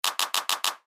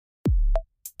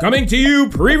Coming to you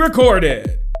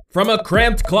pre-recorded from a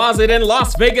cramped closet in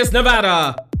Las Vegas,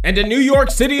 Nevada, and a New York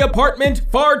City apartment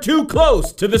far too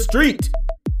close to the street.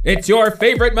 It's your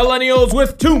favorite millennials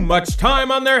with too much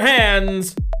time on their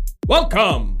hands.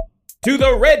 Welcome to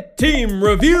the Red Team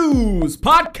Reviews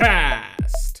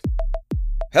Podcast.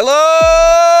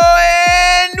 Hello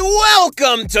and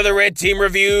welcome to the Red Team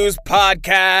Reviews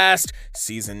Podcast,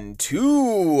 Season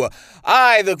 2.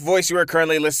 I, the voice you are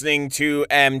currently listening to,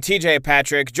 am TJ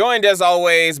Patrick, joined as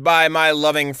always by my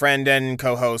loving friend and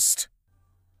co-host,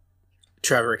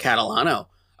 Trevor Catalano.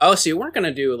 Oh, so you weren't going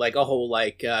to do like a whole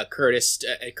Curtis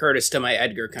to my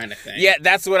Edgar kind of thing. Yeah,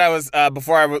 that's what I was,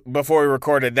 before we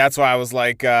recorded, that's why I was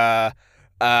like, yeah,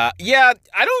 I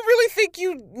don't really think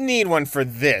you need one for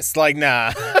this. Like,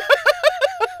 nah.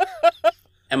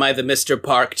 Am I the Mr.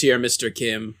 Park to your Mr.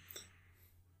 Kim?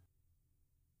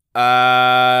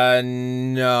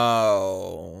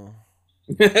 No.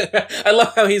 I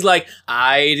love how he's like,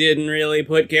 I didn't really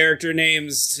put character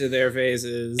names to their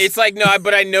faces. It's like, no,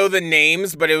 but I know the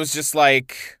names, but it was just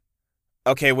like,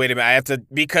 okay, wait a minute. I have to,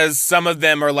 because some of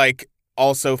them are like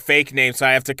also fake names, so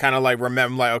I have to kind of like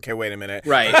remember, like, okay, wait a minute.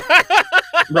 Right.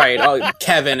 Right. Oh,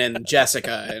 Kevin and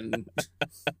Jessica and.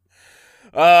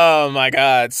 Oh my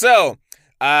God. So,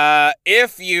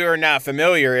 if you're not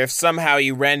familiar, if somehow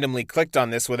you randomly clicked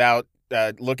on this without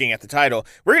looking at the title,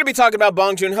 we're going to be talking about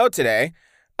Bong Joon-ho today.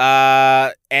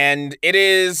 And it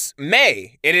is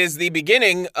May. It is the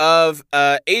beginning of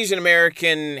Asian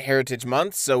American Heritage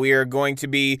Month. So we are going to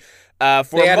be for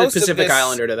they added most Pacific of this,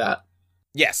 Islander to that.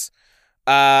 Yes.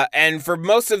 And for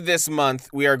most of this month,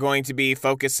 we are going to be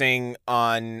focusing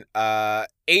on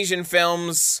Asian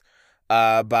films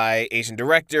by Asian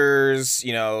directors,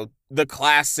 you know, the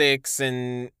classics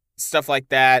and stuff like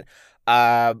that.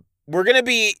 We're going to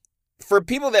be, for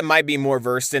people that might be more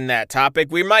versed in that topic,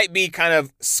 we might be kind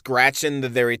of scratching the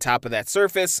very top of that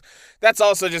surface. That's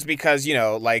also just because, you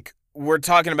know, like, we're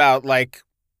talking about, like,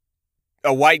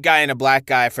 a white guy and a black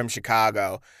guy from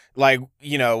Chicago. Like,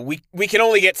 you know, we can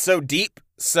only get so deep.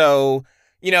 So,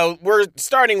 you know, we're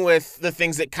starting with the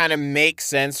things that kind of make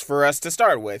sense for us to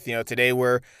start with. You know, today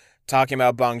we're talking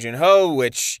about Bong Joon-ho,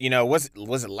 which, you know, was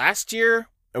it last year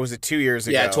or was it 2 years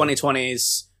ago? Yeah,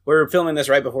 2020s. We're filming this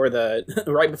right before the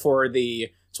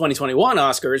 2021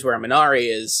 Oscars, where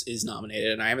Minari is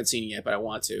nominated, and I haven't seen it yet, but I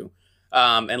want to.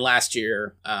 And last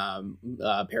year,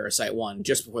 Parasite won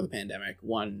just before the pandemic,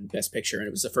 won Best Picture, and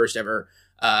it was the first ever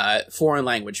foreign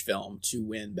language film to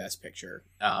win Best Picture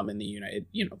in the United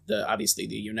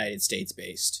States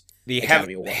based. The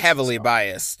Academy Awards, heavily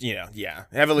biased, you know,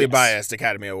 heavily biased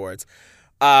Academy Awards.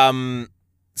 So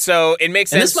it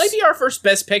makes sense. And this might be our first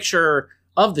Best Picture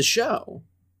of the show.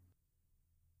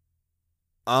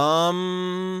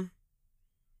 I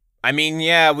mean,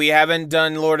 yeah, we haven't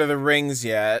done Lord of the Rings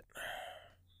yet.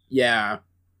 Yeah.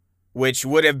 Which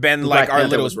would have been like Black our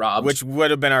Panther little, which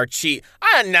would have been our cheat.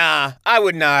 Nah, I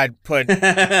would not put.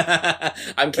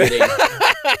 I'm kidding.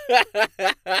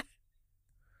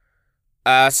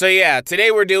 So yeah,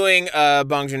 today we're doing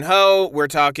Bong Joon-ho. We're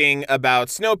talking about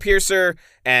Snowpiercer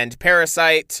and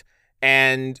Parasite.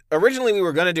 And originally we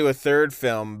were going to do a third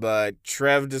film, but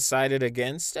Trev decided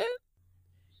against it.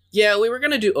 Yeah, we were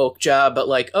going to do Okja, but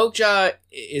like Okja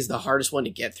is the hardest one to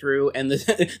get through. And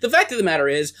the fact of the matter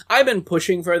is, I've been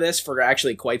pushing for this for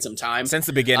actually quite some time. Since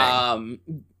the beginning.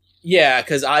 Yeah,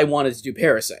 because I wanted to do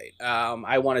Parasite.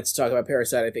 I wanted to talk about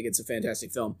Parasite. I think it's a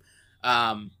fantastic film.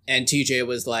 And TJ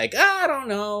was like, I don't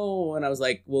know. And I was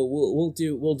like, well,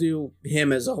 we'll do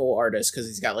him as a whole artist, because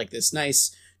he's got like this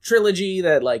nice trilogy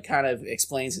that like kind of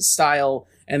explains his style.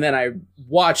 And then I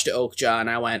watched Okja and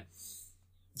I went,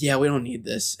 yeah, we don't need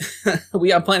this.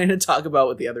 We are planning to talk about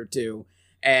with the other two,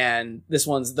 and this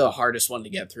one's the hardest one to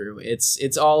get through.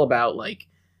 It's all about like,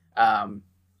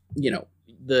 you know,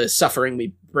 the suffering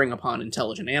we bring upon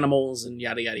intelligent animals and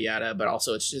yada yada yada. But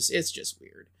also, it's just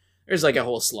weird. There's like a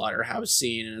whole slaughterhouse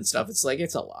scene and stuff. It's like,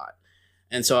 it's a lot.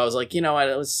 And so I was like, you know what,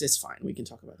 it's fine. We can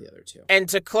talk about the other two. And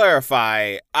to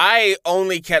clarify, I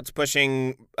only kept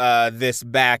pushing this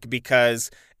back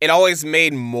because it always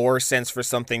made more sense for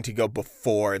something to go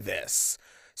before this.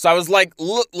 So I was like,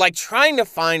 trying to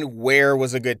find where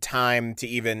was a good time to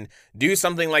even do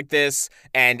something like this.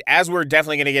 And as we're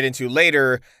definitely going to get into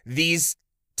later, these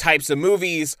types of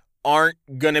movies aren't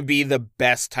going to be the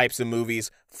best types of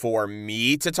movies for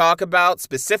me to talk about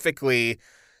specifically.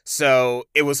 So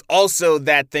it was also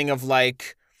that thing of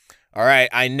like, all right,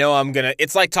 I know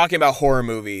it's like talking about horror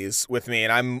movies with me,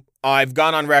 and I've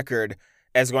gone on record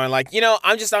as going like, you know,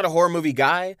 I'm just not a horror movie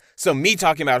guy. So me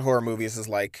talking about horror movies is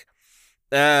like,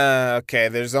 okay,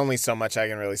 there's only so much I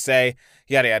can really say.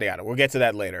 Yada, yada, yada. We'll get to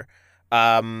that later.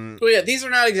 Well, yeah, these are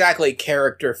not exactly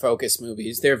character-focused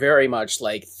movies. They're very much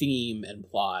like theme and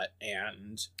plot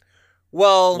and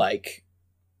like.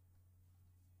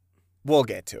 We'll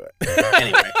get to it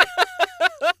Anyway.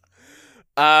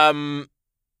 But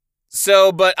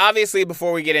obviously,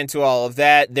 before we get into all of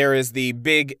that, there is the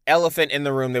big elephant in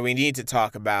the room that we need to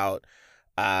talk about.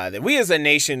 That we as a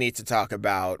nation need to talk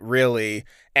about, really.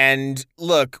 And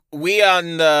look, we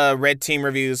on the Red Team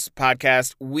Reviews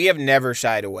podcast, we have never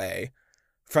shied away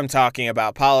from talking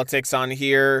about politics on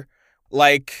here.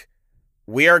 Like,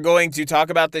 we are going to talk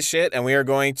about this shit, and we are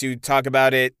going to talk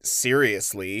about it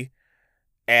seriously.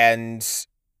 And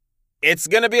it's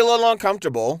going to be a little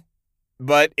uncomfortable,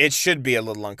 but it should be a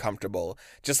little uncomfortable.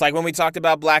 Just like when we talked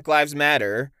about Black Lives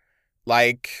Matter,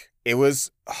 like, it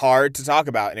was hard to talk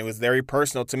about, and it was very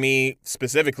personal to me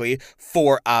specifically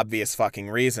for obvious fucking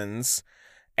reasons.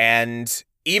 And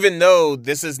even though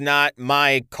this is not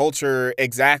my culture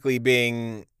exactly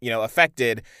being,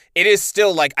 affected, it is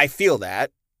still like, I feel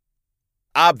that.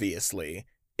 Obviously.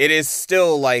 It is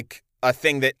still like a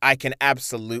thing that I can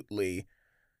absolutely,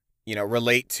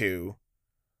 relate to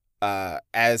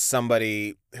as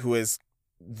somebody who is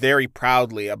very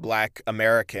proudly a Black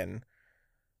American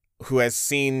who has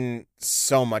seen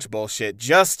so much bullshit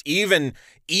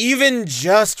even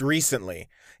just recently,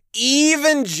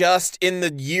 even just in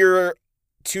the year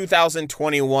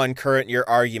 2021 current year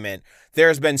argument,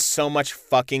 there's been so much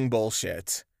fucking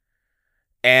bullshit.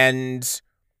 And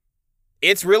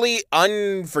it's really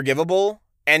unforgivable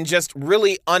and just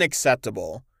really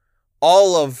unacceptable.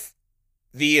 All of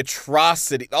the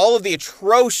atrocity, all of the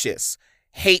atrocious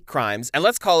hate crimes, and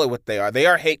let's call it what they are. They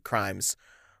are hate crimes.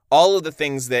 All of the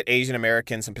things that Asian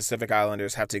Americans and Pacific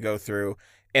Islanders have to go through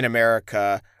in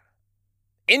America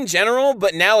in general,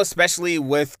 but now especially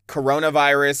with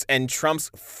coronavirus and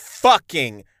Trump's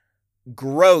fucking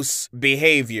gross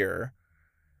behavior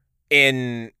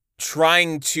in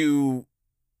trying to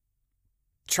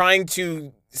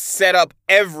set up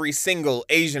every single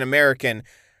Asian American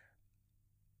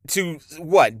to,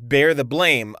 bear the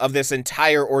blame of this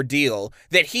entire ordeal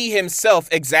that he himself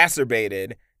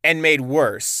exacerbated and made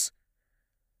worse.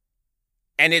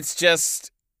 And it's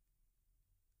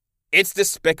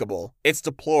despicable. It's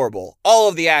deplorable. All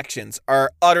of the actions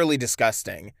are utterly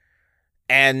disgusting.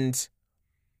 And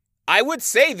I would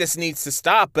say this needs to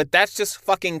stop, but that's just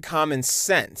fucking common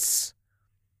sense.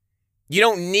 You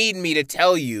don't need me to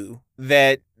tell you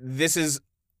that this is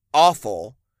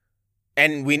awful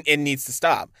and it needs to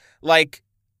stop. Like,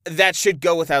 that should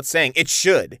go without saying. It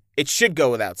should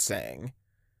go without saying.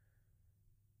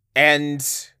 And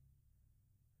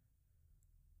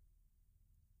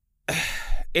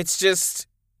it's just,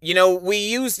 we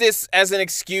use this as an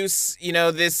excuse,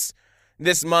 this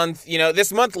month,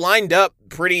 this month lined up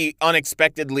pretty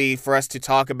unexpectedly for us to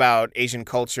talk about Asian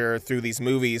culture through these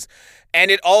movies. And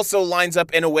it also lines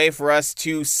up in a way for us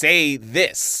to say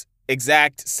this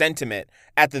exact sentiment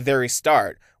at the very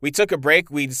start. We took a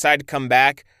break. We decided to come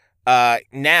back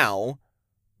now,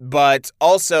 but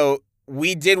also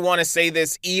we did want to say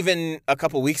this even a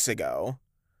couple weeks ago.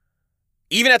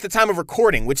 Even at the time of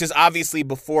recording, which is obviously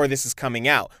before this is coming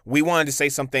out. We wanted to say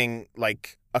something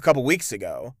like a couple weeks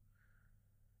ago.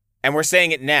 And we're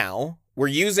saying it now. We're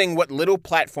using what little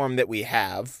platform that we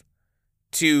have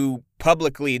to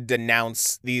publicly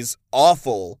denounce these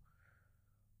awful,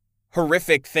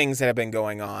 horrific things that have been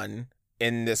going on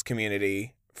in this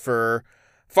community for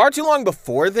far too long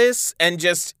before this. And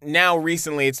just now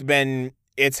recently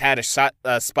it's had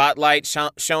a spotlight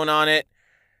shown on it.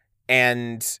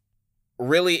 And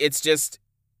really, it's just,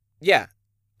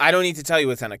 I don't need to tell you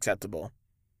it's unacceptable.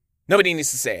 Nobody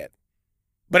needs to say it.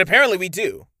 But apparently we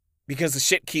do. Because the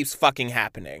shit keeps fucking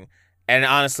happening. And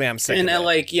honestly, I'm sick of it.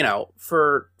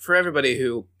 For everybody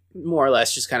who more or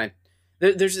less just kind of...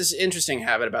 There's this interesting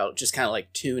habit about just kind of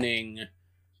like tuning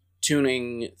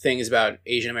things about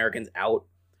Asian Americans out.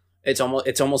 It's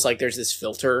almost like there's this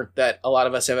filter that a lot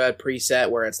of us have had preset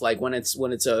where it's like when it's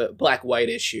a black-white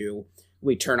issue,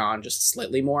 we turn on just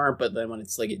slightly more, but then when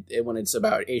it's when it's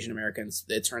about Asian Americans,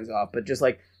 it turns off. But just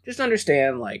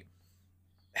understand like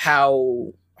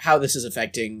how this is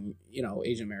affecting,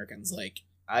 Asian Americans. Like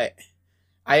I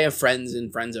have friends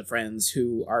and friends of friends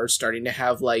who are starting to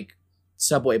have like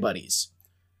subway buddies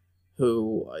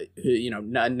who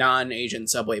non-Asian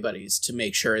subway buddies to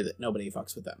make sure that nobody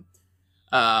fucks with them.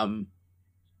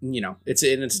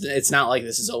 It's not like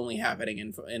this is only happening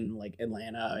in like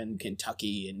Atlanta and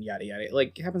Kentucky and yada yada.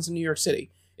 Like, it happens in New York City.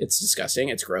 It's disgusting.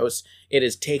 It's gross. It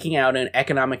is taking out an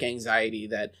economic anxiety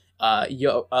that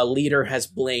a leader has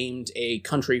blamed a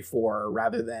country for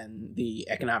rather than the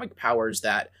economic powers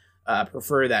that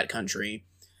prefer that country.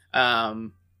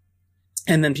 And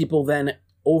then people then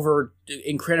over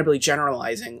incredibly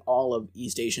generalizing all of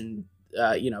East Asian,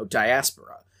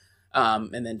 diaspora,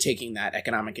 and then taking that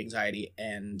economic anxiety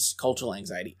and cultural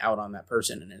anxiety out on that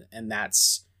person. And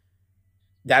that's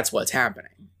what's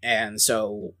happening. And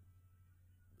so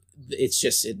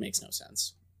it makes no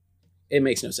sense. It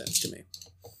makes no sense to me.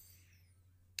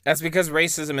 That's because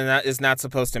racism is not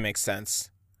supposed to make sense.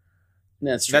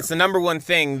 That's true. That's the number one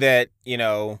thing that,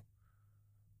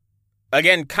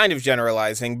 again, kind of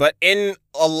generalizing, but in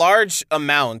a large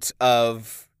amount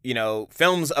of,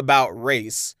 films about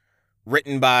race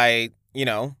written by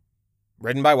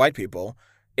white people,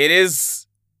 it is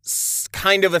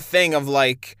kind of a thing of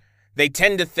like, they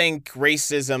tend to think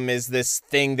racism is this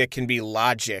thing that can be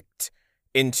logicked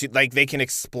into, like they can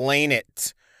explain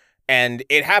it. And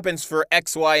it happens for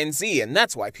X, Y, and Z, and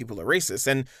that's why people are racist.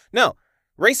 And no,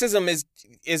 racism is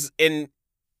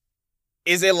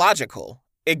illogical.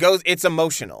 It's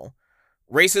emotional.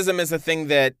 Racism is a thing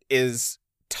that is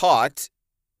taught.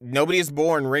 Nobody is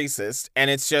born racist, and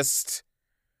it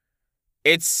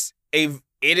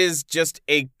is just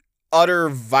a utter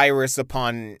virus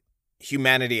upon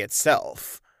humanity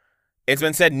itself. It's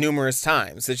been said numerous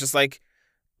times. It's just like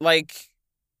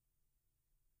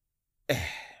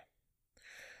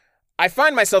I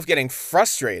find myself getting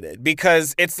frustrated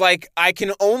because it's like I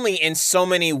can only in so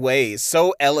many ways,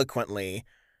 so eloquently,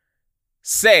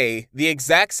 say the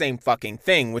exact same fucking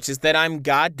thing, which is that I'm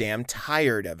goddamn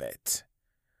tired of it.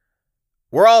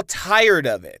 We're all tired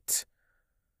of it.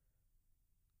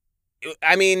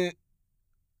 I mean,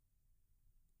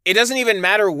 it doesn't even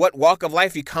matter what walk of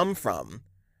life you come from.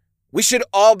 We should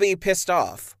all be pissed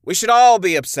off. We should all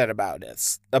be upset about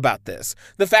this.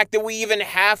 The fact that we even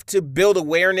have to build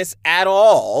awareness at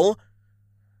all.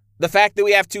 The fact that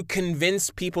we have to convince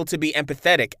people to be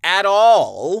empathetic at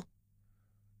all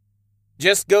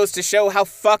just goes to show how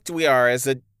fucked we are as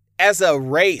a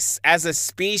race, as a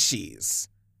species.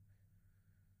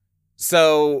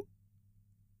 So,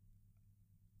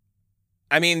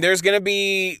 I mean,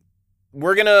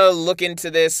 we're going to look into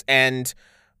this, and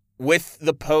with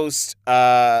the post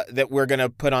that we're going to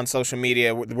put on social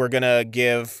media, we're going to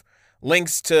give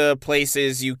links to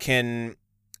places you can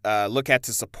look at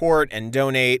to support and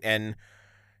donate and,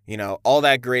 all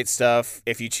that great stuff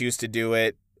if you choose to do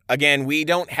it. Again, we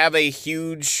don't have a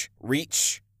huge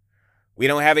reach. We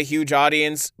don't have a huge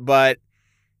audience, but,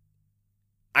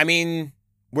 I mean,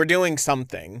 we're doing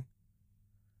something.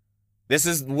 This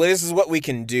is what we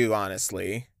can do,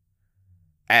 honestly.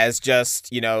 As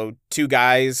just, two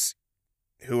guys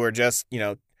who are just,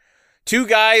 two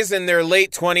guys in their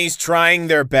late 20s trying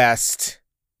their best.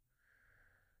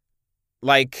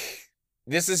 Like,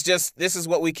 this is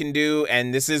what we can do,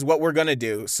 and this is what we're going to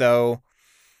do. So,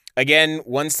 again,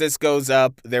 once this goes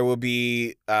up, there will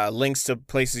be links to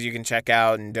places you can check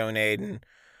out and donate and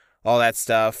all that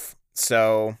stuff.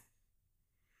 So,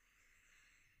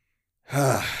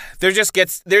 there just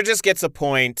gets a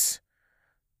point.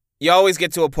 You always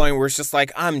get to a point where it's just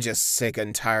like, I'm just sick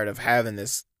and tired of having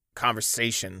this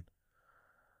conversation.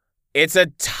 It's a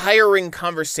tiring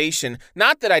conversation.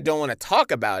 Not that I don't want to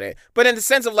talk about it, but in the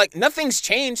sense of like, nothing's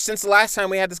changed since the last time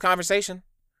we had this conversation.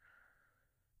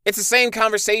 It's the same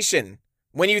conversation.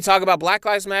 When you talk about Black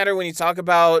Lives Matter, when you talk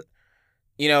about,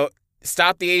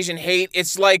 stop the Asian hate,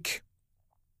 it's like,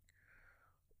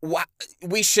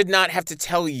 we should not have to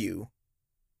tell you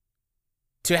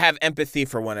to have empathy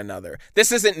for one another.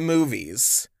 This isn't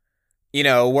movies,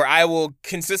 where I will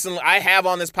I have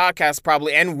on this podcast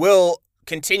probably, and will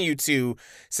continue to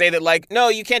say that, like, no,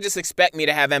 you can't just expect me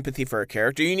to have empathy for a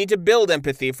character. You need to build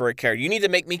empathy for a character. You need to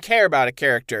make me care about a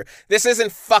character. This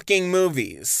isn't fucking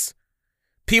movies.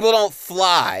 People don't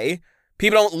fly.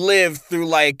 People don't live through,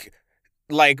 like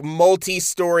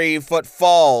multi-story foot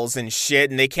falls and shit,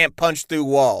 and they can't punch through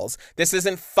walls. This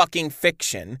isn't fucking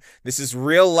fiction. This is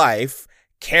real life.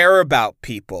 Care about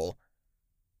people.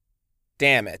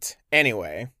 Damn it.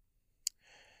 Anyway.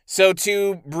 So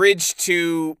to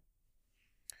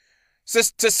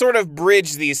sort of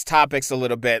bridge these topics a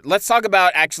little bit, let's talk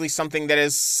about actually something that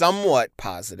is somewhat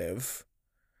positive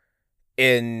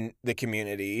in the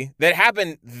community that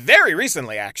happened very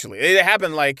recently, actually. It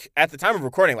happened, like, at the time of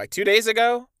recording, like 2 days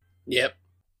ago. Yep.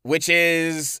 Which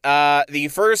is the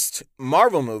first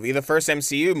Marvel movie, the first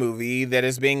MCU movie that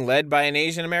is being led by an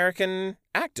Asian American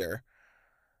actor.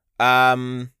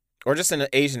 Or just an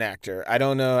Asian actor. I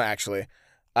don't know, actually.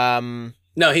 No,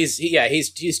 he's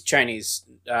Chinese,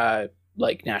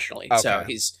 nationally. Okay. So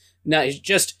he's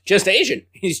just Asian.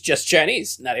 He's just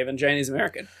Chinese, not even Chinese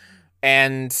American.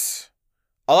 And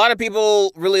a lot of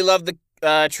people really love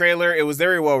trailer. It was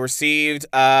very well received.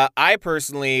 I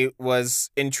personally was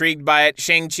intrigued by it.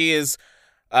 Shang-Chi is,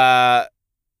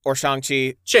 or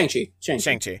Shang-Chi.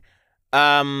 Shang-Chi.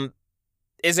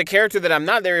 Is a character that I'm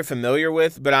not very familiar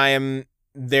with, but I am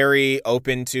very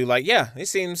open to, like, yeah, it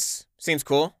seems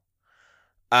cool.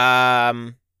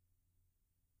 And,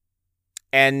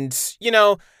 you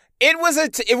know, it was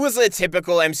a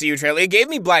typical MCU trailer. It gave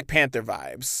me Black Panther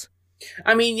vibes.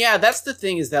 I mean, yeah, that's the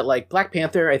thing, is that, like, Black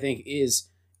Panther, I think, is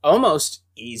almost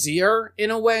easier in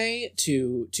a way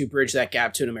to bridge that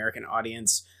gap to an American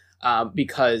audience,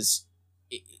 because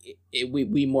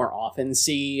we more often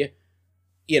see,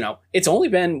 you know, it's only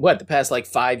been, the past, like,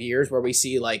 5 years where we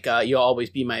see, like, You'll Always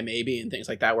Be My Maybe and things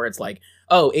like that, where it's like,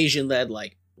 oh, Asian-led,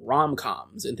 like,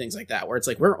 rom-coms and things like that, where it's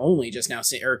like, we're only just now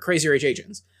seeing, or Crazy Rich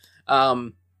Asians.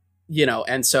 You know,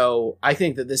 and so I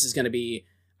think that this is going to be,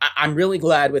 I'm really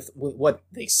glad with what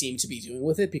they seem to be doing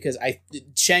with it, because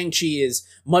Shang-Chi is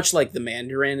much like the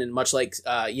Mandarin and much like,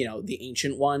 you know, the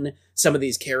Ancient One, some of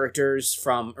these characters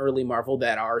from early Marvel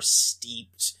that are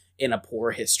steeped in a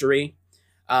poor history.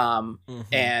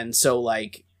 And so,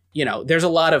 like, you know, there's a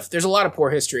lot of poor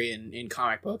history in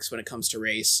comic books when it comes to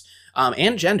race,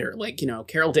 and gender. Like, you know,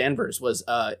 Carol Danvers was,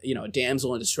 you know, a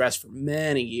damsel in distress for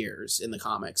many years in the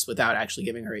comics without actually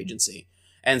giving her agency.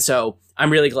 And so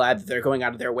I'm really glad that they're going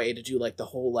out of their way to do, like, the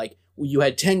whole, like, you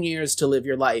had 10 years to live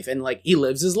your life. And, like, he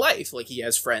lives his life. Like, he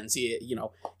has friends. He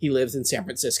lives in San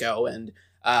Francisco, and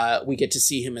we get to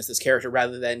see him as this character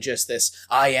rather than just this,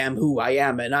 I am who I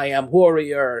am, and I am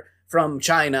warrior from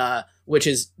China, which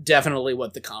is definitely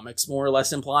what the comics more or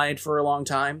less implied for a long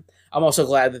time. I'm also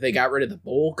glad that they got rid of the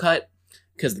bowl cut,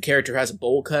 because the character has a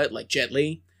bowl cut, like Jet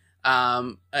Li,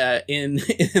 in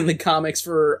the comics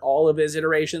for all of his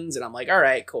iterations, and I'm like, all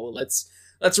right, cool, let's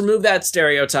remove that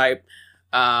stereotype.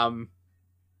 So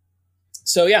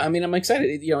yeah, I mean, I'm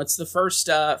excited. You know, it's the first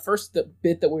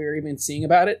bit that we're even seeing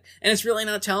about it, and it's really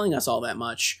not telling us all that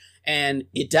much. And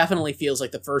it definitely feels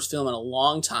like the first film in a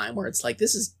long time where it's like,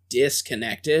 this is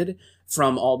disconnected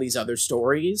from all these other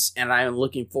stories, and I am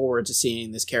looking forward to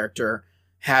seeing this character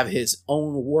have his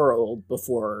own world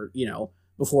before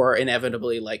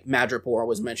inevitably, like, Madripoor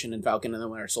was mentioned in Falcon and the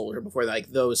Winter Soldier, before, like,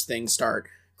 those things start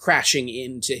crashing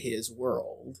into his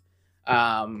world.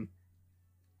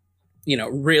 You know,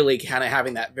 really kind of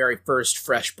having that very first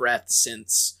fresh breath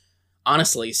since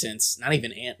not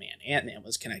even Ant-Man. Ant-Man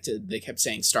was connected. They kept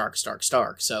saying Stark.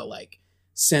 So, like,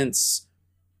 since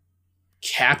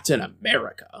Captain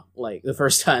America, like, the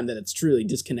first time that it's truly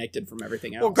disconnected from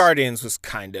everything else. Well, Guardians was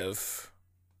kind of,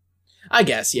 I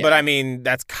guess, yeah. But I mean,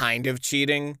 that's kind of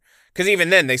cheating, because even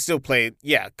then they still played,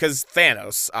 yeah, because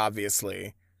Thanos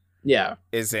obviously, yeah,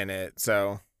 is in it.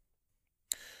 So,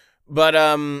 but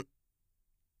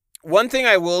one thing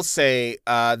I will say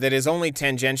that is only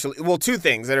tangentially, well, two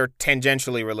things that are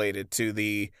tangentially related to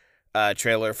the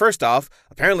trailer. First off,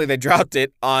 apparently they dropped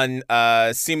it on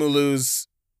Simu Liu's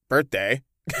birthday.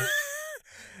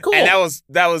 Cool. And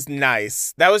that was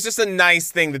nice. That was just a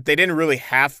nice thing that they didn't really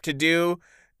have to do.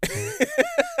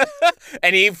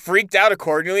 And he freaked out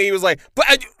accordingly. He was like,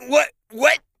 "But what?"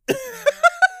 He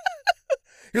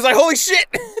was like, "Holy shit!"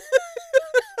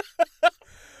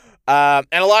 And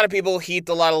a lot of people heaped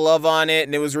a lot of love on it,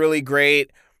 and it was really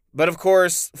great. But of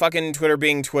course, fucking Twitter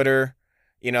being Twitter,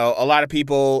 you know, a lot of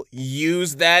people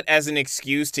use that as an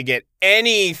excuse to get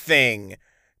anything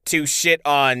to shit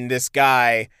on this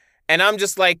guy. And I'm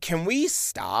just like, can we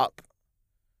stop?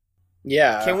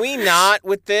 Yeah. Can we not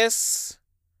with this?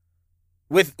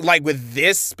 With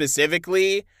this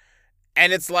specifically?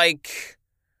 And it's like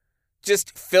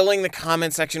just filling the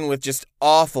comment section with just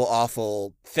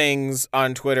awful things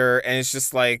on Twitter. And it's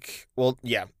just like, well,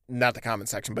 yeah, not the comment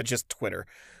section, but just Twitter.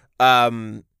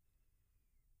 It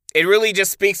really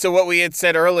just speaks to what we had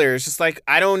said earlier. It's just like,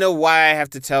 I don't know why I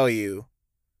have to tell you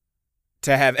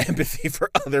to have empathy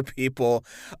for other people.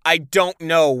 I don't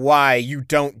know why you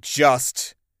don't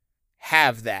just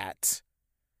have that.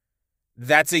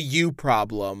 That's a you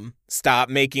problem. Stop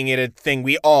making it a thing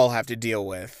we all have to deal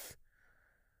with.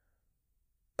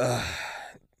 On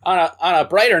a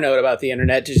brighter note about the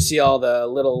internet, did you see all the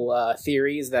little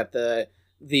theories that the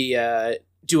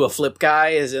do a flip guy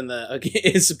is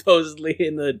supposedly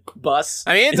in the bus?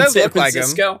 I mean, it does look like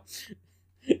him.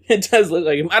 It does look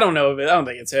like him. I don't know if I don't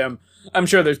think it's him. I'm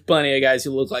sure there's plenty of guys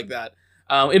who look like that.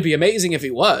 It'd be amazing if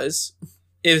he was.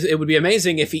 It would be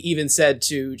amazing if he even said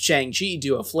to Shang-Chi,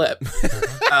 do a flip.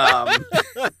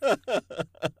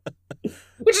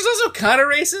 Which is also kind of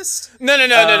racist. No.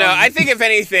 I think if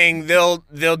anything, they'll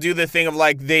do the thing of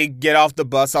like they get off the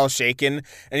bus all shaken,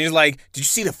 and he's like, "Did you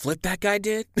see the flip that guy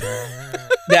did?"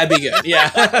 That'd be good.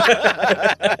 Yeah.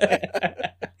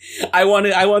 I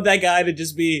want that guy to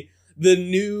just be the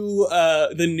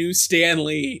new Stan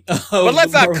Lee of But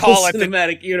let's the not Marvel call it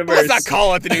Cinematic Universe. Let's not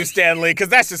call it the new Stan Lee, because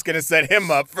that's just going to set him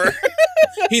up for...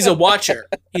 He's a watcher.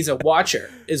 He's a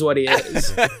watcher, is what he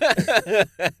is.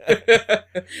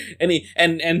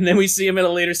 and then we see him in a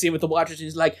later scene with the Watchers, and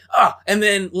he's like, and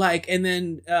then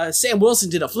Sam Wilson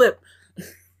did a flip.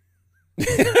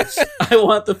 I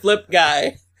want the flip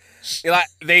guy.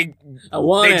 They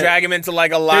want drag him into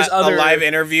like a live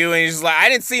interview, and he's just like, I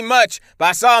didn't see much, but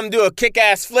I saw him do a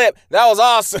kick-ass flip. That was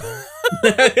awesome.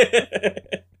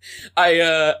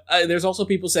 There's also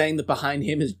people saying that behind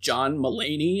him is John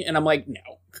Mulaney, and I'm like,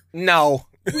 no.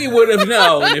 We would have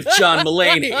known if John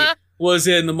Mulaney was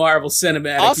in the Marvel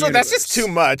Cinematic Also, Universe. that's just too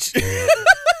much.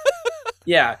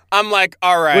 Yeah. I'm like,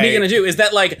 all right. What are you gonna do? Is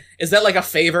that like a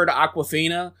favor to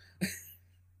Awkwafina?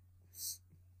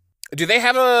 Do they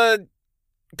have a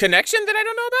connection that I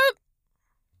don't know about?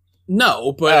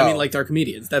 No, but I mean, like, they're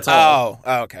comedians. That's all.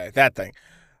 Oh, okay, that thing.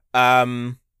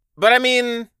 But I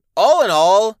mean, all in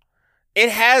all, it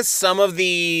has some of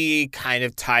the kind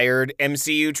of tired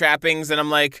MCU trappings, and I'm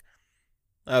like,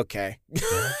 okay.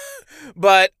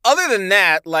 But other than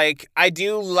that, like, I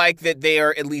do like that they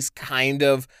are at least kind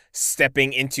of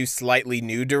stepping into slightly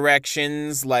new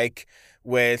directions, like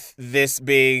with this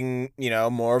being,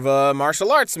 more of a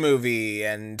martial arts movie,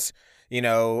 and,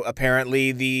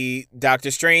 apparently the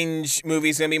Doctor Strange movie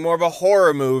is going to be more of a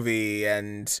horror movie,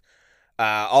 and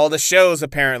all the shows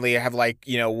apparently have, like,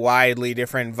 widely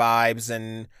different vibes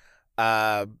and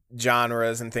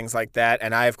genres and things like that.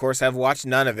 And I, of course, have watched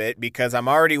none of it because I'm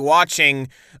already watching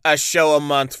a show a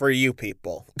month for you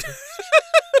people.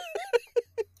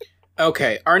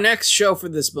 Okay, our next show for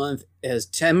this month is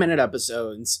 10-minute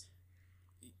episodes.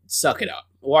 Suck it up.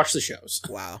 Watch the shows.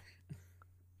 Wow.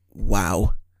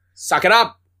 Suck it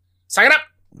up. Suck it up.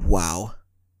 Wow.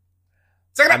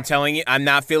 Suck it up. I'm telling you, I'm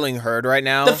not feeling heard right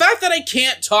now. The fact that I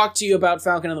can't talk to you about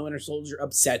Falcon and the Winter Soldier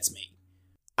upsets me.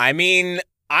 I mean,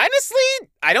 honestly,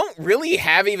 I don't really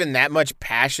have even that much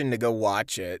passion to go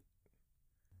watch it.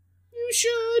 You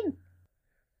should.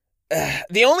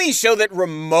 The only show that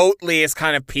remotely is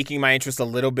kind of piquing my interest a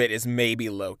little bit is maybe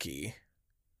Loki.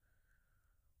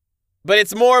 But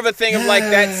it's more of a thing of, like,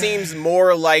 that seems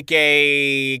more like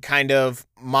a kind of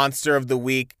Monster of the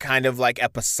Week, kind of like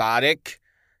episodic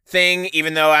thing,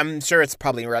 even though I'm sure it's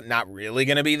probably not really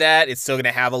going to be that. It's still going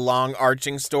to have a long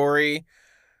arching story.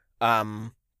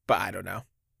 But I don't know.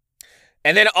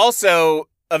 And then also,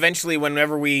 eventually,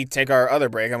 whenever we take our other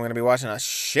break, I'm going to be watching a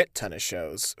shit ton of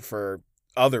shows for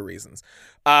other reasons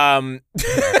that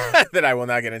I will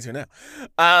not get into now.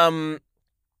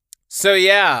 So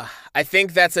yeah, I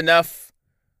think that's enough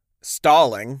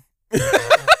stalling.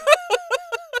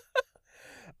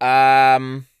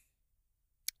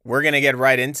 We're going to get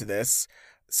right into this.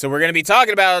 So we're going to be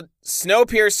talking about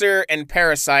Snowpiercer and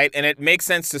Parasite, and it makes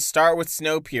sense to start with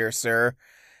Snowpiercer.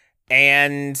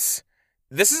 And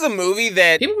this is a movie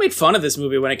that... People made fun of this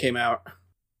movie when it came out.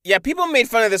 Yeah, people made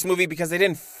fun of this movie because they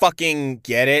didn't fucking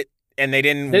get it, and they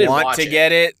didn't want to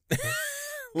get it.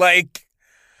 Like...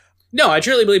 No, I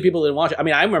truly believe people didn't watch it. I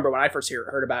mean, I remember when I first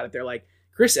heard about it, they're like,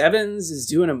 Chris Evans is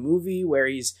doing a movie where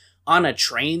he's on a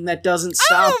train that doesn't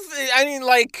stop.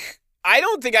 I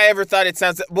don't think I ever thought it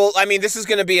sounds... Well, I mean, this is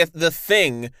going to be the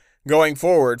thing going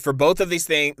forward for both of these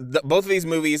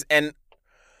movies, and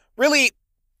really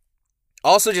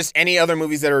also just any other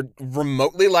movies that are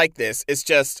remotely like this. It's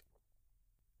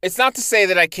not to say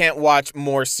that I can't watch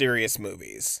more serious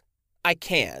movies. I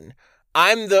can.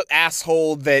 I'm the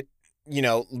asshole that,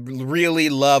 really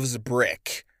loves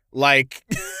Brick. Like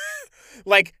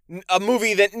a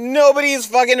movie that nobody's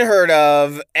fucking heard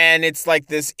of, and it's like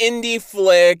this indie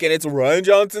flick, and it's Rian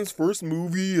Johnson's first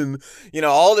movie, and,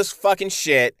 all this fucking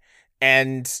shit,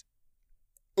 and,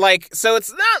 so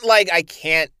it's not like I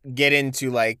can't get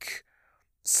into,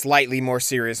 slightly more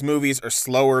serious movies, or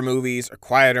slower movies, or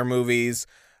quieter movies.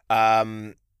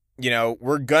 We're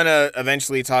gonna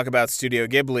eventually talk about Studio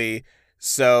Ghibli,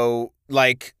 so,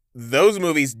 those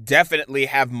movies definitely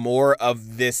have more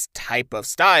of this type of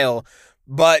style,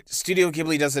 but Studio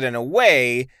Ghibli does it in a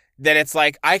way that it's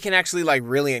I can actually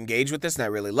really engage with this, and I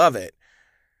really love it.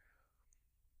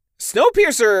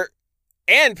 Snowpiercer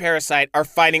and Parasite are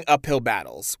fighting uphill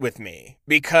battles with me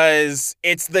because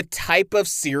it's the type of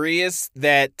serious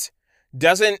that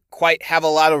doesn't quite have a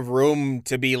lot of room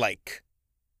to be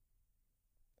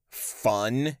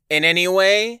fun in any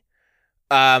way.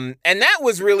 And that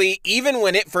was really, even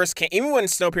when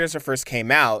Snowpiercer first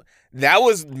came out, that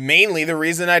was mainly the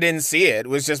reason I didn't see it,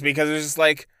 was just because it was just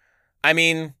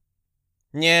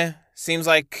seems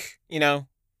like,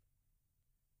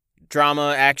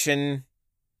 drama, action.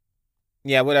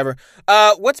 Yeah, whatever.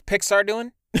 What's Pixar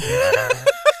doing?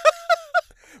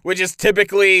 Which is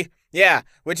typically,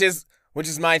 which is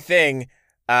my thing.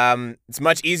 It's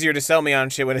much easier to sell me on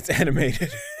shit when it's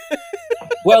animated.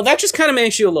 Well, that just kind of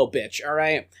makes you a little bitch, all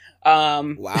right?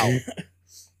 Wow.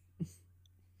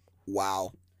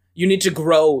 Wow. You need to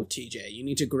grow, TJ. You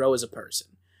need to grow as a person.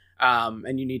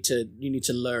 And you need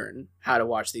to learn how to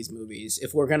watch these movies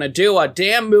if we're gonna do a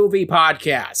damn movie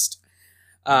podcast.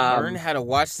 Learn how to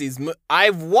watch these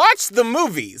I've watched the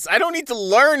movies. I don't need to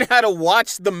learn how to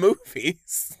watch the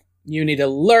movies. You need to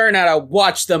learn how to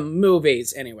watch the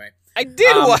movies. Anyway, I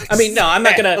did watch. I mean, no, I'm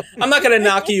not gonna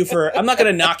knock you for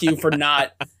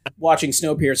not watching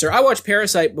Snowpiercer. I watched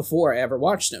Parasite before I ever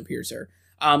watched Snowpiercer.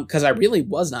 Because I really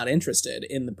was not interested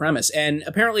in the premise. And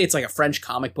apparently it's like a French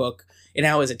comic book. It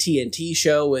now is a TNT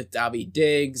show with Daveed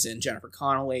Diggs and Jennifer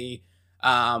Connelly.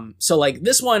 So like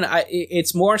this one,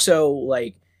 it's more so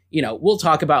like, you know, we'll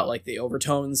talk about like the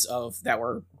overtones of that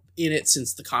were in it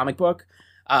since the comic book,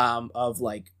 of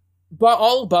like, but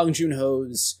all of Bong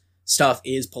Joon-ho's stuff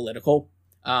is political.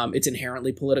 It's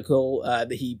inherently political,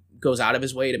 that he goes out of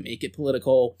his way to make it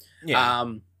political. Yeah.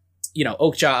 You know,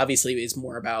 Okja obviously is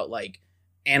more about like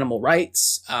animal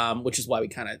rights, which is why we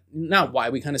kind of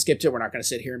skipped it. We're not going to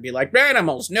sit here and be like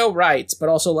animals, no rights, but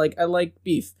also like I like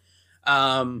beef.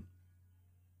 And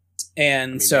I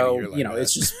mean, so like you know, that.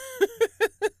 it's just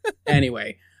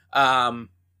anyway.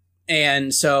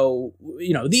 And so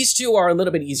you know, these two are a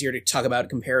little bit easier to talk about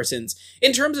comparisons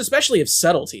in terms, especially of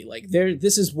subtlety. Like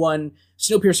this is one.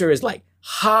 Snowpiercer is like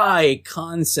high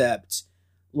concept,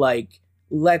 like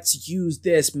let's use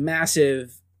this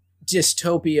massive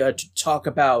dystopia to talk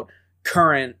about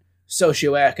current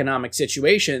socioeconomic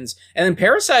situations. And then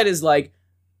Parasite is like,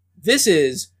 this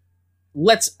is,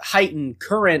 let's heighten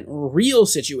current real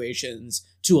situations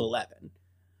to 11.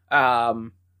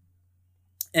 And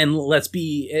let's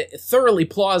be thoroughly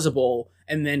plausible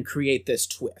and then create this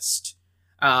twist.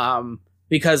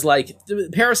 Because like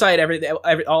Parasite,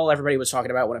 everybody was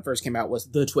talking about when it first came out was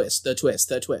the twist.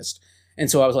 And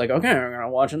so I was like, okay, I'm going to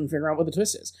watch it and figure out what the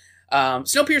twist is.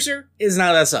 Snowpiercer is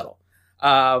not that subtle.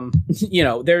 You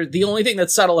know, the only thing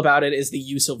that's subtle about it is the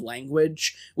use of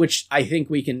language, which I think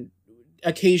we can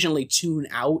occasionally tune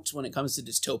out when it comes to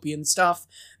dystopian stuff,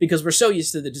 because we're so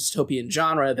used to the dystopian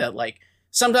genre that like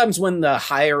sometimes when the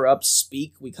higher ups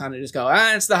speak, we kind of just go,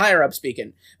 it's the higher up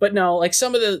speaking. But no, like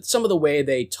some of the way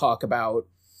they talk about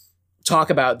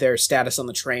their status on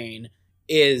the train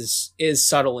is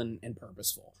subtle and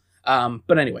purposeful.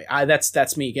 But anyway,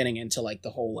 that's me getting into like the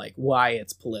whole like why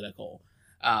it's political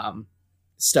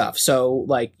stuff. So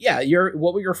like, yeah,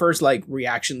 what were your first like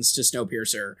reactions to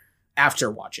Snowpiercer after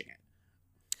watching it?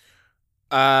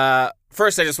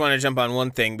 First, I just want to jump on one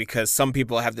thing, because some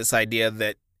people have this idea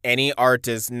that any art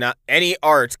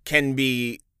can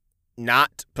be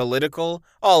not political.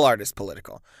 All art is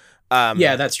political.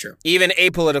 Yeah, that's true. Even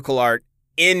apolitical art,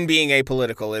 in being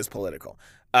apolitical, is political.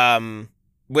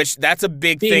 Which that's a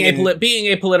big thing. Being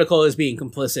apolitical is being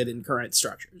complicit in current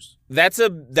structures.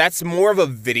 That's more of a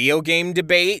video game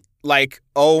debate. Like,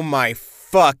 oh my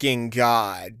fucking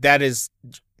god, that is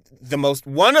the most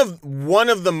one of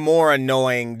the more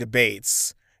annoying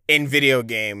debates in video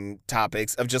game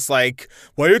topics, of just like,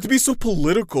 why do you have to be so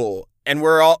political? And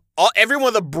we're all everyone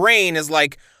with a brain is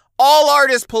like, all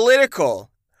art is political.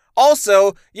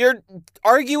 Also, you're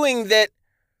arguing that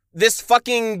this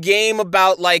fucking game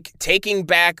about, like, taking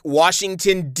back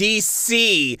Washington,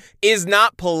 D.C. is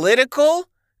not political?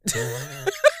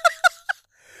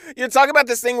 You're talking about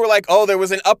this thing where, like, oh, there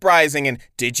was an uprising, and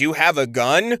did you have a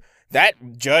gun? That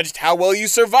judged how well you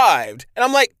survived. And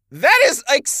I'm like, that is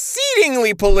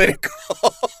exceedingly political.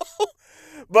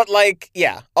 But, like,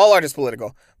 yeah, all art is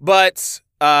political. But,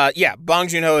 yeah, Bong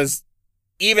Joon-ho is,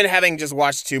 even having just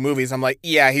watched 2 movies, I'm like,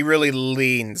 yeah, he really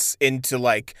leans into,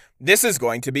 like, this is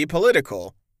going to be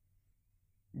political.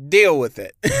 Deal with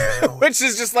it. Which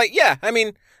is just like, yeah, I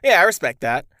mean, yeah, I respect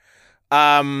that.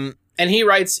 And he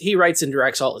writes and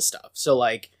directs all his stuff. So,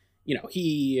 like, you know,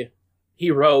 he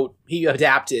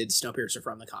adapted Snowpiercer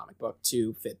from the comic book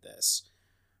to fit this.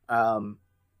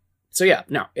 So yeah,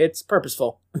 no, it's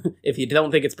purposeful. If you don't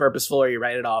think it's purposeful or you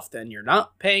write it off, then you're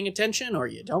not paying attention or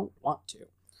you don't want to.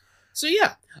 So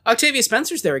yeah, Octavia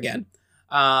Spencer's there again.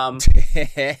 But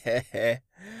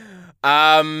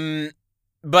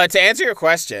to answer your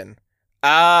question,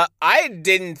 I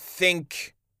didn't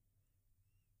think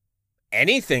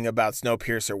anything about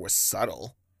Snowpiercer was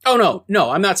subtle. Oh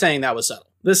no, I'm not saying that was subtle.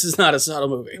 This is not a subtle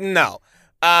movie. No.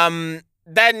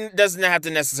 That doesn't have to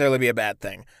necessarily be a bad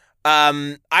thing.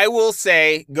 I will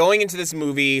say, going into this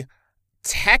movie,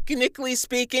 technically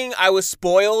speaking, I was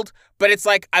spoiled, but it's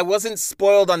like I wasn't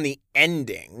spoiled on the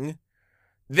ending.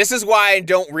 This is why I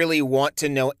don't really want to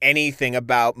know anything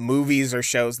about movies or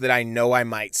shows that I know I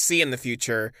might see in the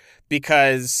future,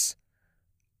 because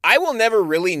I will never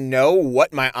really know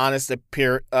what my honest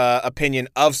opinion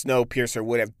of Snowpiercer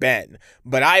would have been.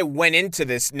 But I went into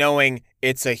this knowing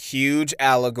it's a huge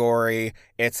allegory.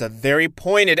 It's a very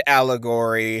pointed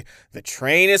allegory. The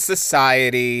train is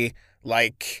society.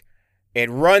 Like, it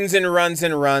runs and runs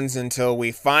and runs until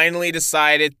we finally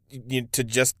decided to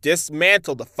just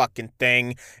dismantle the fucking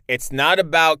thing. It's not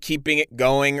about keeping it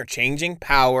going or changing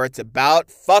power. It's about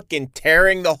fucking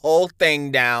tearing the whole thing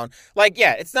down. Like,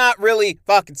 yeah, it's not really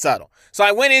fucking subtle. So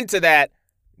I went into that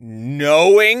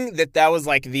knowing that that was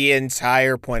like the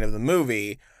entire point of the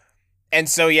movie. And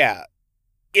so, yeah,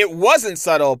 it wasn't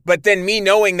subtle, but then me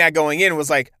knowing that going in was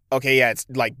like, okay, yeah, it's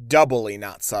like doubly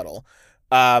not subtle.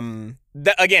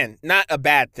 Again, not a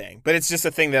bad thing, but it's just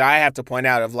a thing that I have to point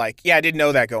out of like, yeah, I didn't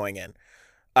know that going in.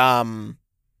 As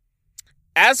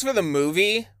for the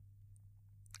movie,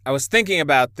 I was thinking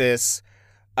about this.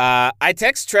 I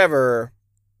text Trevor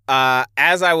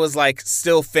as I was like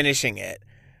still finishing it.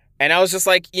 And I was just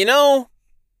like,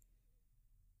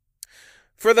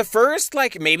 for the first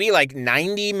like maybe like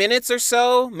 90 minutes or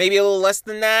so, maybe a little less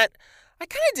than that, I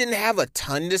kind of didn't have a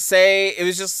ton to say. It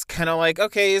was just kind of like,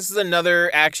 okay, this is another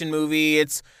action movie.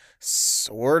 It's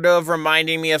sort of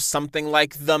reminding me of something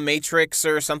like The Matrix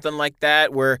or something like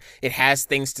that, where it has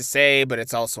things to say, but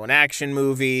it's also an action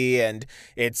movie, and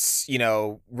it's,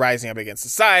 rising up against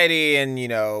society and,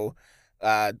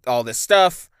 all this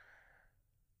stuff.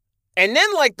 And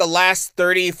then like the last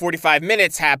 30, 45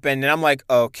 minutes happened, and I'm like,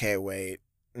 okay, wait.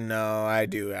 No, I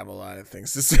do have a lot of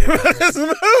things to say about this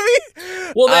movie.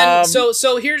 Well, then,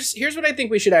 so here's what I think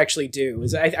we should actually do.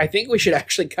 Is I think we should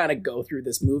actually kind of go through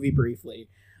this movie briefly,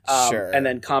 sure, and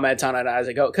then comment on it as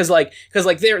I go. Because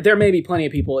there may be plenty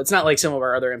of people. It's not like some of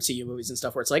our other MCU movies and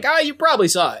stuff where it's like, you probably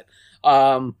saw it.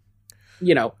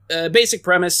 Basic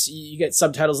premise: you get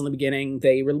subtitles in the beginning.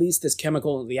 They release this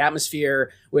chemical into the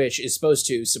atmosphere, which is supposed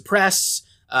to suppress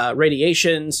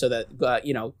radiation so that,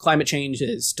 climate change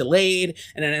is delayed,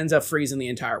 and it ends up freezing the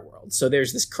entire world. So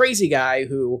there's this crazy guy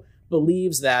who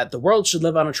believes that the world should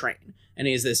live on a train, and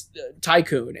he's this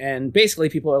tycoon. And basically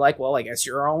people are like, well, I guess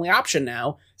you're our only option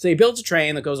now. So he builds a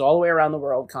train that goes all the way around the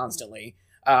world constantly.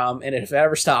 And if it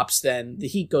ever stops, then the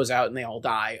heat goes out and they all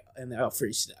die and they all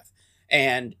freeze to death.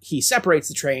 And he separates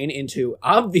the train into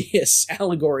obvious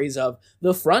allegories of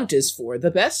the front is for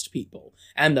the best people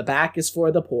and the back is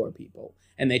for the poor people.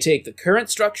 And they take the current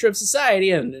structure of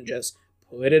society and just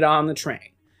put it on the train.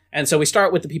 And so we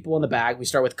start with the people in the back. We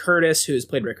start with Curtis, who's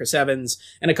played by Chris Evans,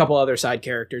 and a couple other side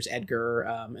characters, Edgar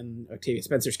and Octavia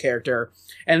Spencer's character.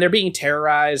 And they're being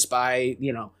terrorized by,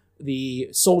 the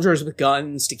soldiers with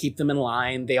guns to keep them in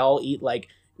line. They all eat like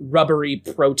rubbery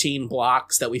protein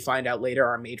blocks that we find out later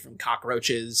are made from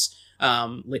cockroaches,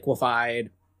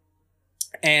 liquefied.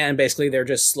 And basically they're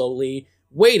just slowly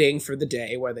waiting for the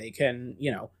day where they can,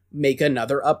 make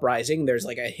another uprising. There's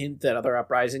like a hint that other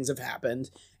uprisings have happened.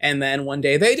 And then one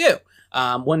day they do.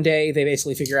 One day they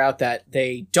basically figure out that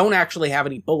they don't actually have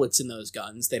any bullets in those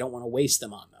guns. They don't want to waste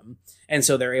them on them. And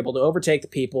so they're able to overtake the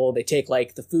people. They take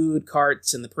like the food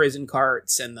carts and the prison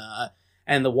carts and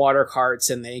the water carts,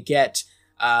 and they get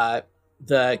this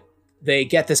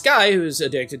guy who's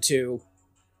addicted to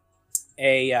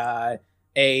a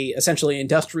essentially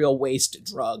industrial waste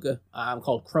drug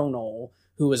called Chronol,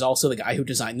 who is also the guy who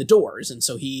designed the doors. And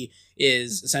so he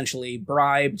is essentially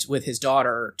bribed with his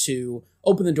daughter to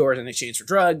open the doors in exchange for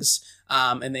drugs.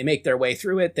 And they make their way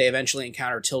through it. They eventually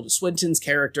encounter Tilda Swinton's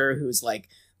character, who's like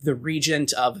the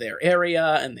regent of their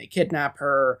area, and they kidnap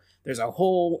her. There's a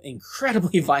whole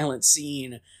incredibly violent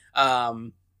scene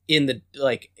in a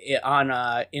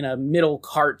middle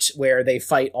cart where they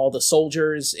fight all the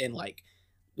soldiers in like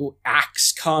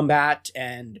axe combat,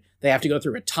 and they have to go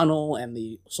through a tunnel, and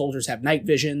the soldiers have night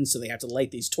vision, so they have to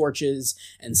light these torches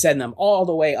and send them all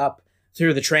the way up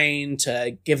through the train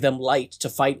to give them light to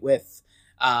fight with.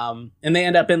 And they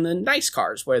end up in the nice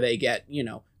cars where they get,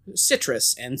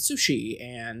 citrus and sushi,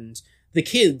 and the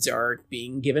kids are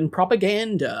being given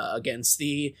propaganda against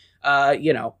the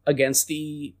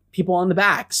people on the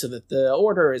back so that the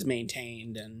order is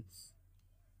maintained. And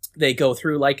they go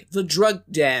through like the drug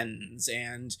dens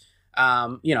and,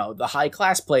 the high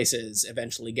class places,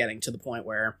 eventually getting to the point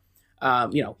where,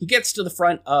 he gets to the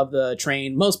front of the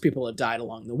train. Most people have died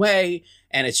along the way,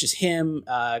 and it's just him,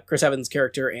 Chris Evans'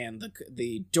 character, and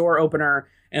the door opener,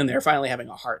 and they're finally having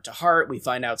a heart-to-heart. We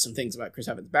find out some things about Chris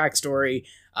Evans' backstory.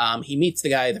 He meets the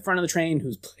guy at the front of the train,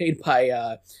 who's played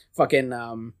by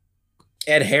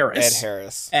Ed Harris. Ed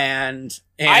Harris. And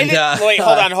wait,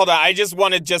 hold on. I just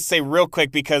want to say real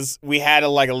quick, because we had a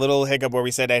little hiccup where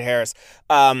we said Ed Harris.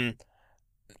 I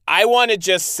want to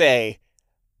just say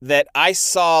that I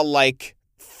saw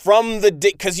from the,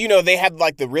 because they had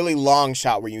the really long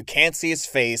shot where you can't see his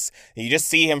face and you just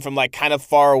see him from kind of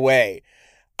far away.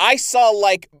 I saw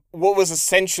what was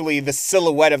essentially the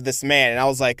silhouette of this man, and I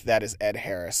was like, that is Ed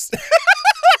Harris.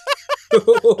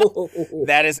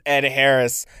 That is Ed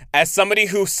Harris. As somebody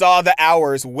who saw The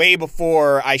Hours way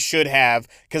before I should have,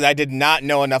 because I did not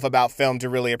know enough about film to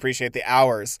really appreciate The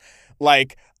Hours,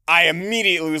 I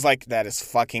immediately was like, that is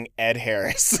fucking Ed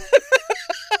Harris.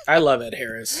 I love Ed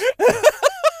Harris.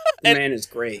 The man is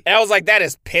great. And I was like, that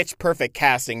is pitch perfect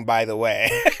casting, by the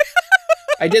way.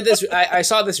 I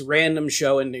saw this random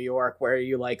show in New York where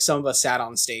some of us sat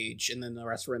on stage and then the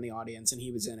rest were in the audience and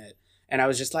he was in it. And I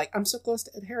was just like, I'm so close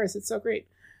to Ed Harris. It's so great.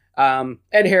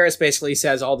 Ed Harris basically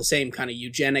says all the same kind of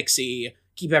eugenics-y,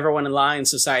 keep everyone in line,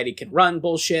 society can run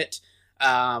bullshit.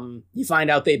 You find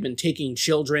out they've been taking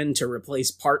children to replace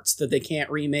parts that they can't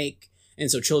remake. And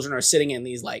so children are sitting in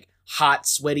these hot,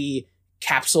 sweaty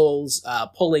capsules,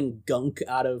 pulling gunk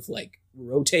out of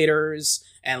rotators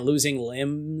and losing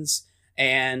limbs.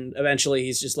 And eventually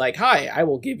he's just like, hi, I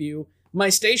will give you my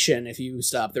station if you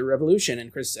stop the revolution.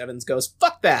 And Chris Evans goes,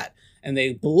 fuck that. And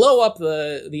they blow up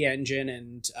the engine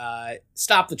and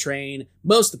stop the train.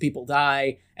 Most of the people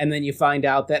die. And then you find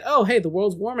out that, oh, hey, the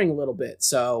world's warming a little bit.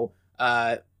 So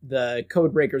the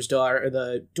code breaker's daughter, or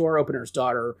the door opener's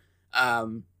daughter,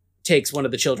 takes one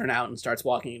of the children out and starts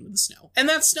walking into the snow. And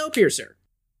that's Snowpiercer.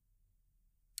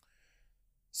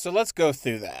 So let's go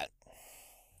through that.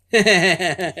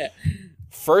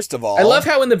 First of all, I love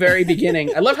how in the very beginning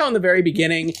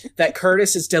that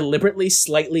Curtis is deliberately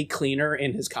slightly cleaner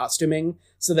in his costuming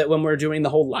so that when we're doing the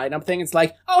whole lineup thing, it's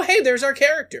like, oh, hey, there's our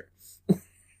character.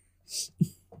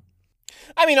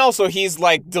 I mean, also, he's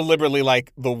deliberately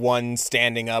the one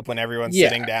standing up when everyone's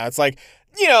sitting down. It's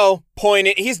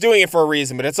pointed. He's doing it for a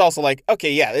reason, but it's also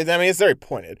okay, yeah, I mean, it's very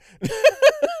pointed.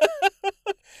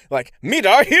 Meet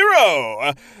our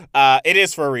hero. It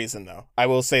is for a reason, though. I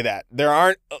will say that there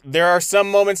are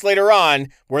some moments later on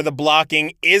where the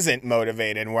blocking isn't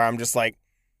motivated, where I'm just like,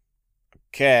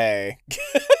 okay.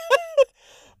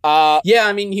 Yeah,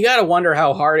 I mean, you gotta wonder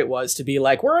how hard it was to be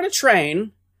we're in a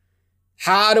train.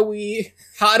 How do we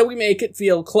make it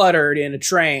feel cluttered in a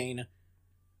train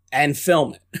and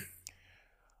film it?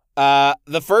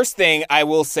 The first thing I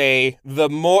will say, the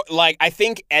more, I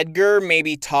think Edgar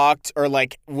maybe talked or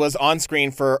was on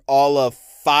screen for all of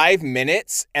 5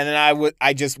 minutes, and then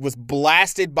I just was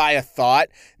blasted by a thought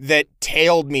that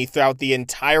tailed me throughout the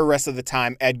entire rest of the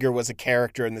time Edgar was a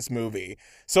character in this movie.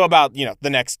 So about, the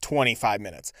next 25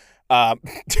 minutes.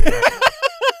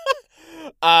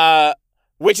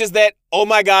 Which is that, oh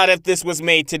my God, if this was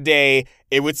made today,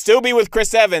 it would still be with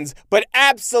Chris Evans, but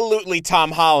absolutely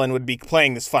Tom Holland would be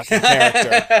playing this fucking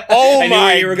character. Oh my God. I knew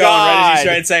where you were going right as you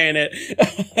started saying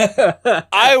it.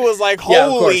 I was like,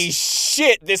 holy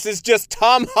shit, this is just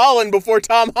Tom Holland before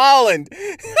Tom Holland.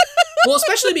 Well,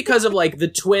 especially because of the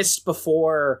twist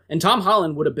before, and Tom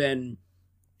Holland would have been,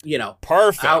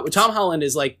 perfect. Tom Holland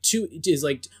is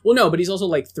well, no, but he's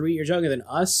also 3 years younger than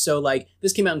us. So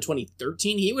this came out in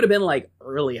 2013. He would have been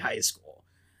early high school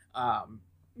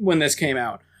when this came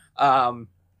out.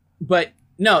 But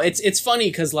no, it's funny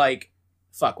because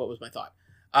fuck, what was my thought?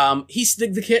 He's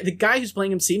the guy who's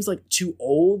playing him seems too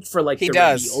old for the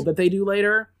reveal that they do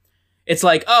later. It's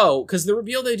because the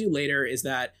reveal they do later is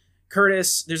that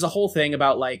Curtis, there's a whole thing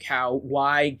about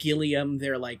why Gilliam,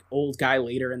 their old guy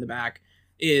later in the back,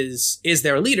 is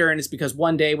their leader, and it's because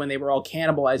one day when they were all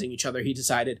cannibalizing each other, he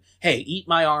decided, hey, eat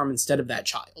my arm instead of that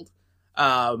child.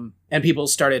 And people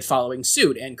started following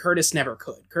suit, and Curtis never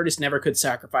could. Curtis never could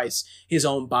sacrifice his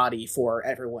own body for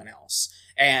everyone else.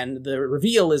 And the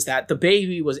reveal is that the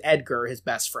baby was Edgar, his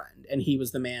best friend, and he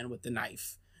was the man with the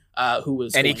knife, who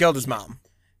was... And he killed his mom.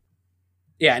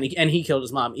 Yeah, and he killed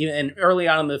his mom. And early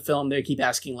on in the film, they keep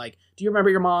asking, do you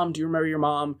remember your mom? Do you remember your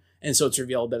mom? And so it's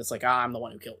revealed that it's I'm the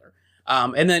one who killed her.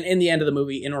 And then in the end of the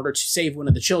movie, in order to save one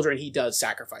of the children, he does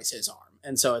sacrifice his arm.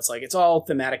 And so it's it's all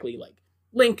thematically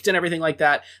linked and everything like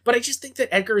that. But I just think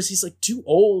that Edgar he's too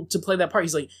old to play that part.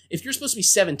 He's if you're supposed to be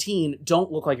 17, don't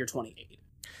look like you're 28.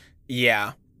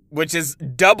 Yeah. Which is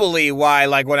doubly why,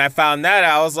 when I found that,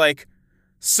 I was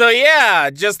so yeah,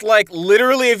 just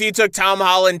literally if you took Tom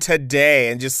Holland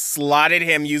today and just slotted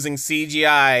him using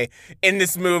CGI in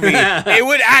this movie, it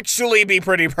would actually be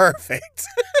pretty perfect.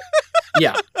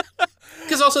 Yeah.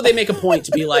 Because also they make a point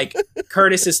to be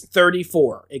Curtis is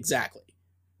 34, exactly.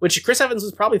 Which Chris Evans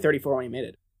was probably 34 when he made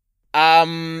it.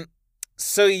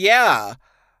 So yeah,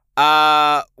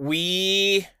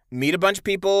 we meet a bunch of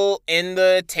people in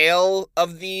the tail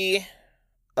of the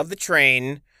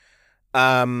train.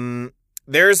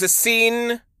 There's a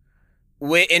scene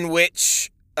in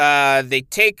which they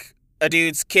take a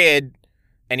dude's kid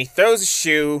and he throws a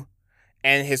shoe,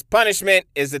 and his punishment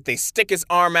is that they stick his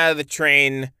arm out of the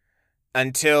train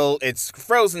until it's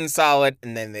frozen solid,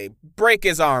 and then they break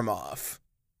his arm off.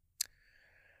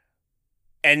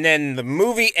 And then the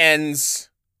movie ends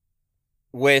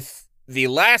with the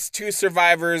last two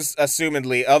survivors,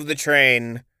 assumedly, of the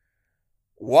train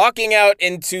walking out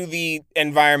into the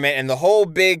environment, and the whole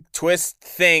big twist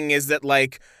thing is that,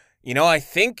 like, you know, I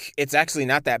think it's actually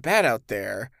not that bad out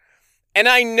there. And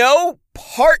I know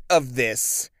part of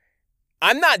this,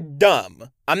 I'm not dumb.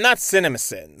 I'm not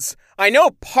CinemaSins. I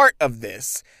know part of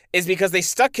this is because they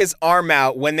stuck his arm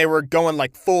out when they were going,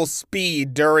 like, full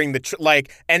speed during the,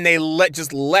 and they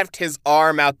just left his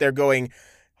arm out there going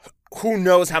who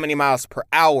knows how many miles per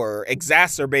hour,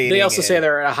 exacerbating They also it. say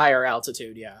they're at a higher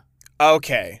altitude, yeah.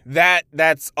 Okay,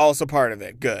 that's also part of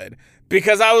it. Good.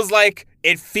 Because I was like,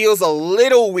 it feels a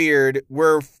little weird.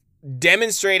 We're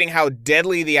demonstrating how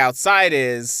deadly the outside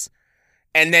is,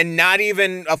 and then not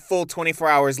even a full 24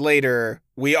 hours later,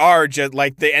 we are just,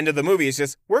 like, the end of the movie is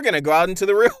just, we're going to go out into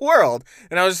the real world.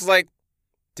 And I was just like,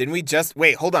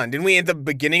 wait, hold on. Didn't we at the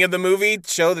beginning of the movie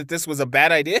show that this was a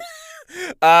bad idea?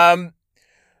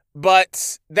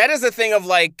 But that is the thing of,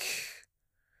 like,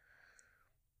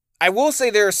 I will say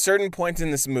there are certain points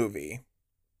in this movie,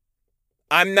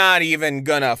 I'm not even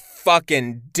gonna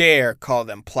fucking dare call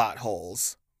them plot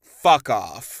holes. Fuck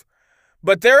off.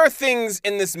 But there are things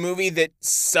in this movie that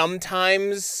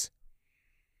sometimes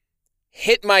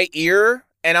hit my ear,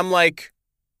 and I'm like,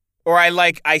 or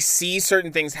I see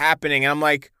certain things happening, and I'm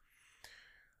like,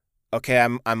 okay,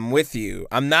 I'm with you.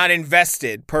 I'm not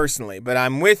invested personally, but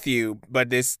I'm with you. But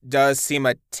this does seem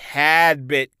a tad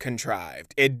bit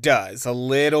contrived. It does, a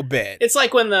little bit. It's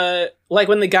like when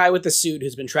the guy with the suit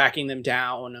who's been tracking them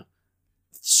down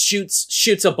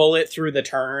shoots a bullet through the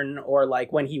turn, or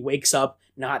like when he wakes up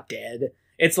not dead.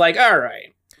 It's like, all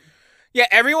right. Yeah,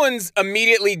 everyone's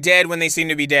immediately dead when they seem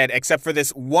to be dead, except for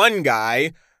this one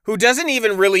guy who doesn't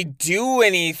even really do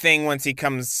anything once he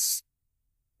comes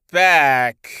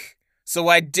back. So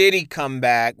why did he come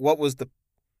back? What was the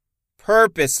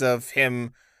purpose of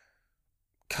him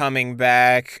coming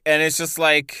back? And it's just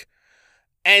like,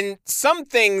 and some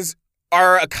things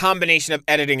are a combination of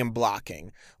editing and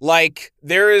blocking. Like,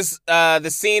 there is the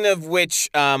scene of which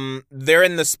they're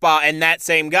in the spa, and that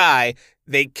same guy,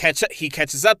 he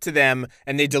catches up to them,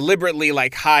 and they deliberately,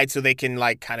 like, hide so they can,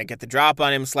 like, kind of get the drop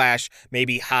on him, /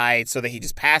 maybe hide so that he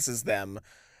just passes them.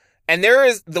 And there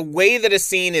is the way that a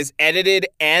scene is edited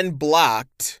and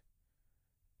blocked.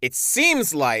 It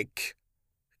seems like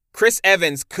Chris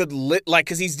Evans could,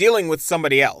 because he's dealing with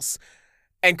somebody else.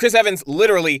 And Chris Evans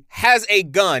literally has a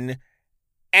gun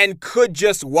and could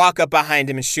just walk up behind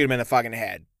him and shoot him in the fucking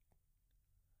head.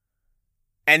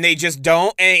 And they just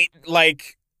don't. And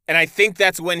I think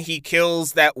that's when he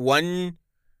kills that one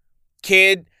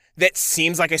kid that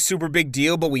seems like a super big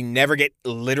deal, but we never get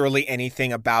literally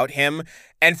anything about him.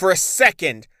 And for a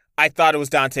second, I thought it was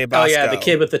Dante Bosco. Oh, yeah, the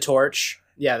kid with the torch.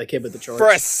 Yeah, the kid with the torch. For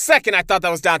a second, I thought that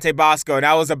was Dante Bosco, and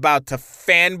I was about to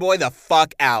fanboy the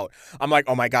fuck out. I'm like,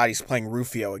 oh my god, he's playing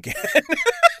Rufio again.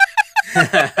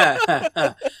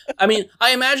 I mean,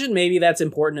 I imagine maybe that's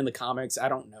important in the comics. I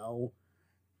don't know.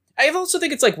 I also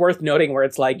think it's, like, worth noting where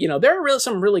it's like, you know, there are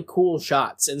some really cool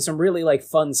shots and some really, like,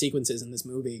 fun sequences in this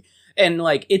movie. And,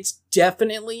 like, it's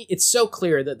so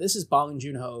clear that this is Bong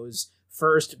Joon-ho's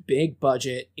first big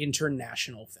budget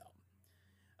international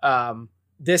film.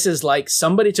 This is like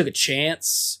somebody took a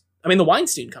chance. I mean, the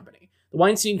Weinstein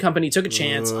Company took a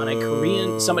chance on a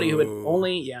Korean, somebody who had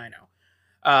only, yeah, I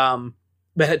know.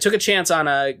 But took a chance on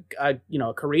a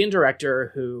Korean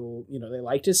director who, you know, they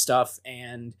liked his stuff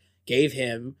and gave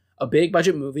him a big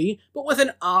budget movie, but with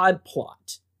an odd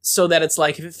plot, so that it's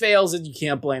like, if it fails, you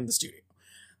can't blame the studio.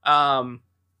 And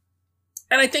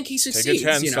I think he succeeds. Take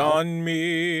a chance on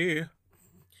me.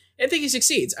 I think he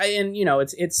succeeds.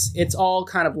 It's all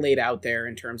kind of laid out there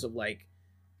in terms of, like,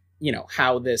 you know,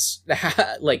 how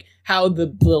how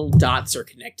the little dots are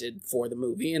connected for the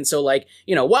movie. And so, like,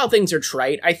 you know, while things are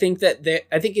trite, I think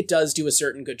it does do a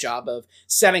certain good job of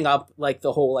setting up, like,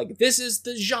 the whole, like, this is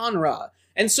the genre.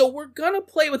 And so we're gonna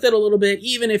play with it a little bit,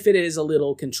 even if it is a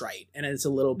little contrite and it's a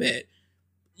little bit,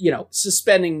 you know,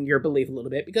 suspending your belief a little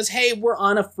bit, because, hey, we're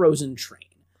on a frozen train.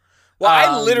 Well,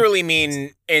 I literally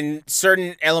mean in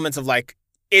certain elements of, like,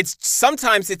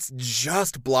 sometimes it's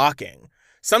just blocking.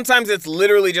 Sometimes it's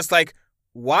literally just like,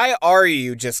 why are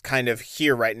you just kind of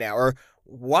here right now? Or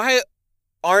why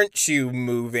aren't you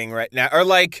moving right now? Or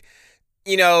like,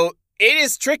 you know, it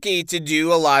is tricky to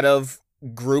do a lot of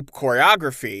group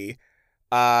choreography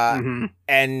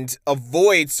and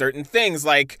avoid certain things.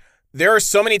 Like, there are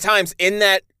so many times in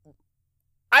that,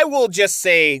 I will just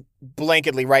say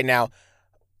blanketly right now,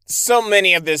 so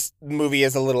many of this movie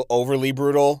is a little overly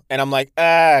brutal, and I'm like,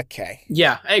 okay.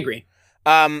 Yeah, I agree.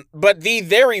 But the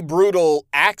very brutal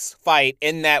axe fight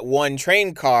in that one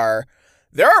train car,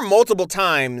 there are multiple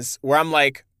times where I'm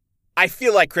like, I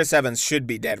feel like Chris Evans should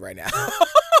be dead right now.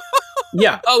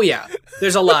 Yeah. Oh, yeah.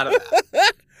 There's a lot of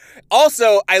that.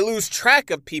 Also, I lose track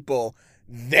of people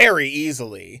very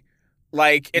easily.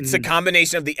 Like, it's a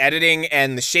combination of the editing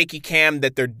and the shaky cam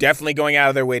that they're definitely going out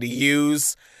of their way to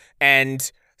use.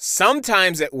 And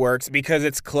sometimes it works because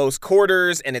it's close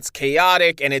quarters and it's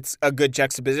chaotic and it's a good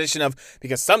juxtaposition of,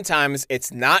 because sometimes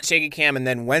it's not shaky cam, and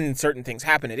then when certain things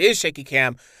happen, it is shaky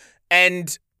cam.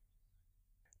 And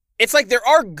it's like there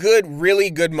are really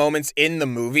good moments in the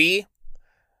movie,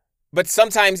 but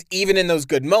sometimes even in those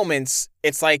good moments,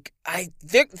 it's like,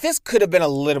 this could have been a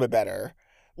little bit better.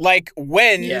 Like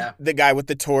when the guy with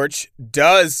the torch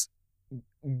does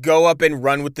go up and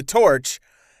run with the torch,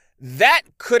 that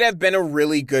could have been a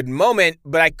really good moment,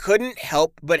 but I couldn't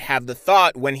help but have the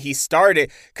thought when he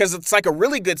started, because it's like a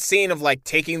really good scene of like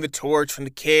taking the torch from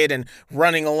the kid and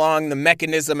running along the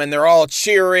mechanism and they're all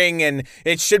cheering and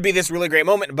it should be this really great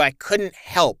moment, but I couldn't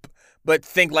help but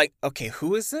think like, okay,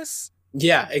 who is this?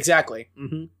 Yeah, exactly.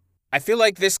 Mm-hmm. I feel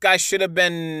like this guy should have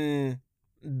been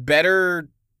better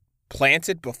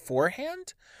planted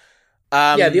beforehand.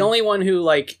 The only one who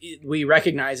like we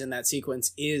recognize in that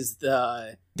sequence is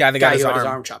the guy who got his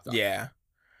arm chopped off. Yeah.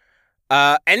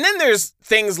 And then there's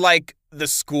things like the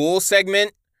school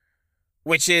segment,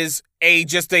 which is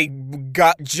just a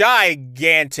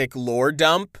gigantic lore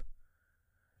dump.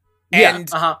 And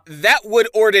that would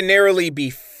ordinarily be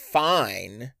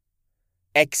fine,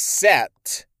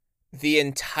 except the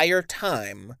entire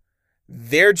time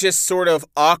they're just sort of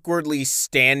awkwardly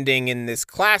standing in this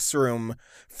classroom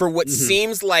for what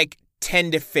seems like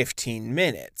 10 to 15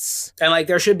 minutes. And like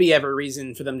there should be every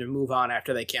reason for them to move on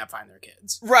after they can't find their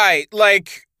kids. Right.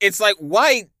 Like, it's like,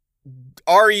 why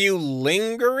are you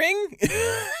lingering?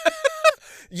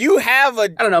 You have I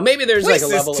don't know, maybe there's like a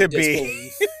level of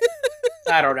disbelief.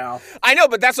 I don't know. I know,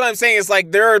 but that's what I'm saying is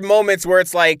like there are moments where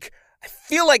it's like, I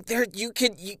feel like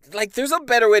there's a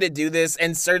better way to do this,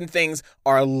 and certain things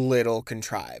are a little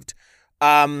contrived.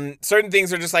 Certain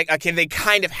things are just like, okay, they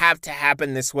kind of have to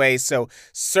happen this way, so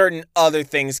certain other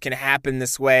things can happen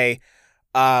this way.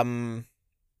 And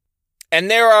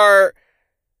there are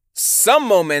some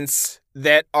moments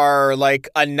that are like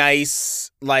a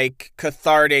nice, like,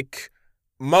 cathartic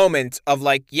moment of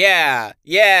like, yeah.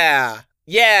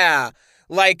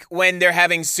 Like when they're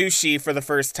having sushi for the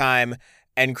first time,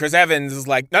 and Chris Evans is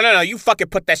like, no, you fucking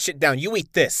put that shit down. You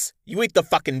eat this. You eat the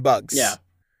fucking bugs. Yeah.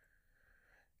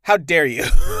 How dare you?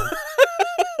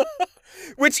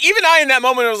 Which even I in that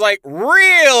moment was like,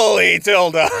 really,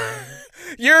 Tilda?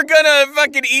 You're gonna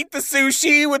fucking eat the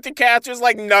sushi with the catchers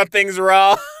like nothing's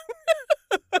wrong?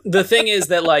 The thing is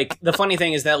that like, the funny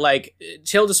thing is that like,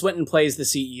 Tilda Swinton plays the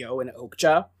CEO in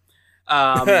Okja.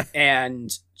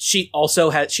 And she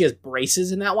has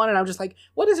braces in that one, and I'm just like,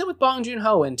 what is it with Bong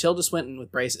Joon-ho and Tilda Swinton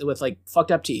with braces with like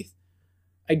fucked up teeth?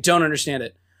 I don't understand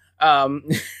it.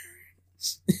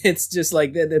 It's just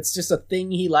like that's just a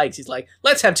thing he likes. He's like,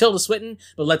 let's have Tilda Swinton,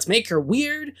 but let's make her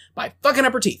weird by fucking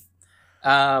up her teeth.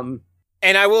 And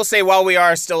I will say, while we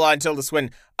are still on Tilda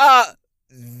Swinton,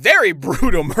 very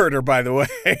brutal murder, by the way.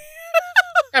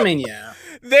 I mean, yeah.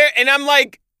 And I'm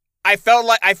like, I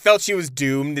felt she was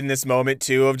doomed in this moment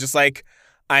too, of just like,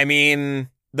 I mean,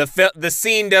 the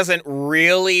scene doesn't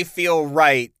really feel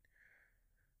right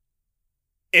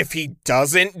if he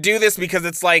doesn't do this, because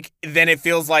it's like, then it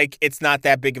feels like it's not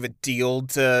that big of a deal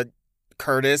to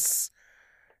Curtis.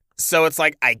 So it's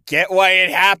like, I get why it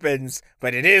happens,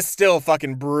 but it is still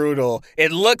fucking brutal.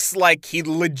 It looks like he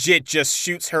legit just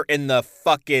shoots her in the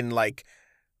fucking like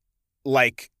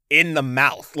in the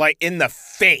mouth, like in the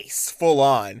face, full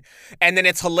on. And then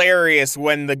it's hilarious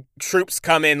when the troops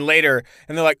come in later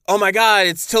and they're like, oh my God,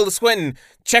 it's Tilda Swinton.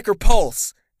 Check her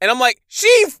pulse. And I'm like,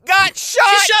 she got shot.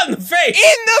 She's shot in the face.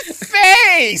 In the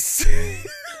face.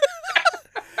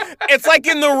 It's like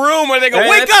in the room where they go,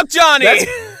 wake up, Johnny.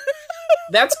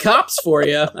 That's cops for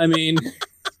you. I mean, it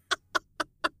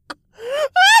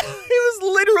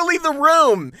was literally the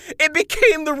room. It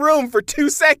became the room for 2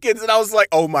 seconds, and I was like,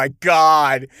 oh my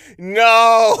God,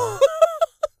 no.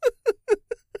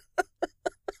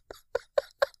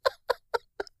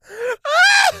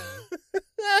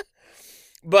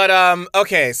 But,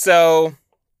 okay, so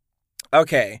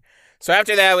Okay. So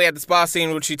after that, we have the spa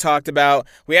scene, which she talked about.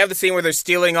 We have the scene where they're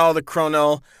stealing all the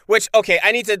chronol, which, okay,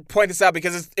 I need to point this out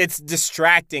because it's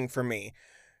distracting for me.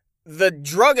 The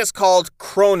drug is called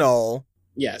chronol.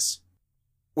 Yes.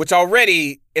 Which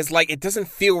already is like, it doesn't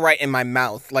feel right in my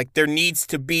mouth. Like, there needs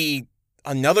to be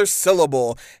another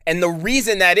syllable. And the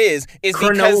reason that is because...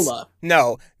 Cronola.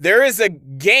 No, there is a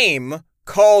game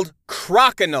called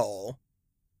Crokinole.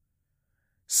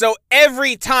 So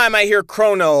every time I hear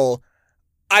chronol,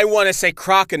 I want to say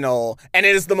Crokinole, and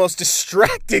it is the most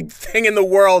distracting thing in the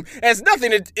world. It has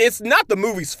nothing to, it's not the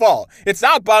movie's fault. It's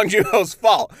not Bong Joon-ho's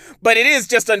fault. But it is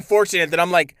just unfortunate that I'm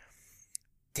like,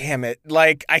 damn it.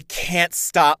 Like, I can't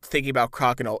stop thinking about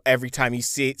Crokinole every time you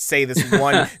say this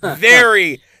one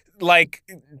very, like,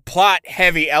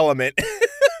 plot-heavy element.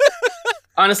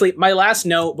 Honestly, my last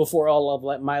note before all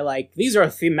of my, like, these are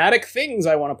thematic things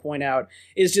I want to point out,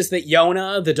 is just that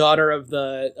Yona, the daughter of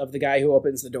the guy who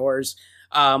opens the doors,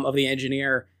 of the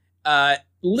engineer,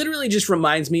 literally just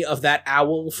reminds me of that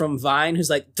owl from Vine who's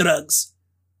like, drugs.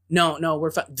 No,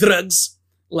 we're fine. Drugs.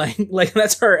 Like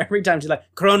that's her every time. She's like,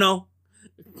 Chrono.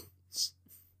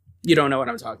 You don't know what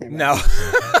I'm talking about.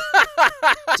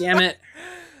 No. Damn it.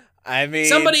 I mean...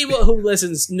 Somebody who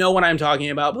listens know what I'm talking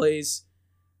about, please.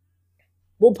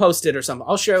 We'll post it or something.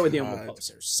 I'll share it with you and we'll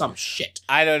post it or some shit.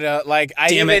 I don't know. Like, I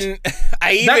Damn even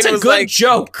That's a was good like,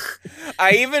 joke.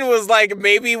 I even was like,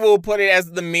 maybe we'll put it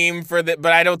as the meme for the,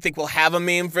 but I don't think we'll have a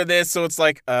meme for this. So it's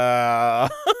like,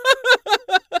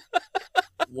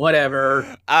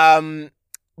 Whatever.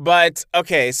 But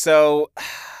okay, so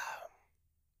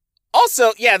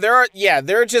also,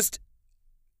 they're just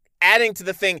adding to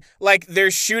the thing. Like, they're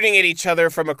shooting at each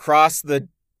other from across the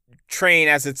train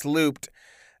as it's looped.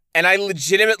 And I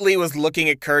legitimately was looking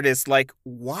at Curtis like,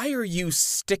 why are you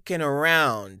sticking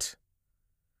around?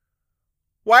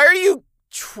 Why are you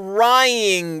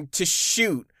trying to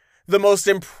shoot the most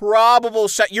improbable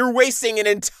shot? You're wasting an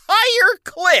entire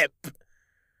clip.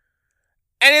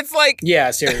 And it's like...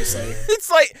 Yeah, seriously.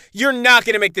 It's like, you're not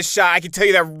going to make this shot. I can tell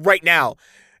you that right now.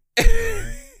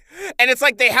 And it's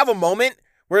like they have a moment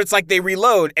where it's like they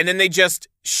reload and then they just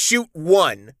shoot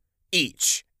one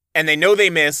each. And they know they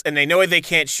miss, and they know they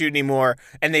can't shoot anymore,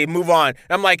 and they move on. And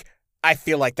I'm like, I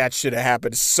feel like that should have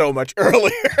happened so much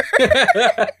earlier.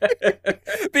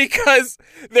 Because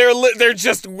they're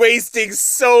just wasting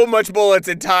so much bullets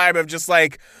and time of just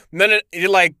like, no, you're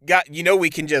like, we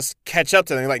can just catch up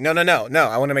to them. You're like, no,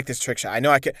 I want to make this trick shot. I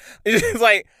know I can. It's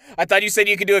like, I thought you said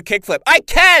you could do a kickflip. I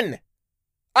can!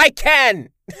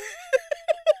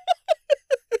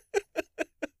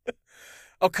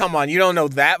 Oh, come on, you don't know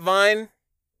that, Vine?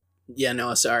 Yeah,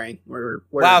 no, sorry. We're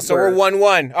we're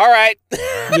 1-1. All right.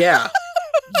 Yeah.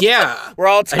 We're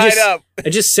all tied up. I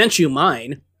just sent you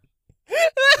mine.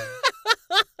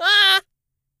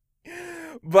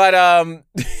 But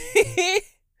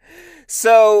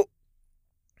so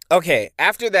okay,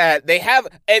 after that,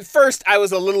 at first I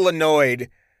was a little annoyed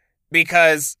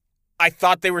because I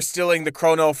thought they were stealing the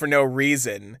chrono for no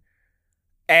reason.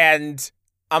 And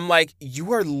I'm like,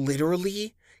 you are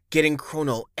literally getting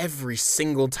chrono every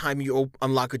single time you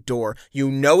unlock a door.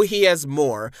 You know he has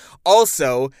more.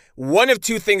 Also, one of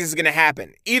two things is going to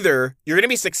happen. Either you're going to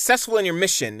be successful in your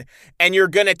mission and you're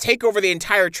going to take over the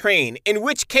entire train, in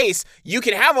which case you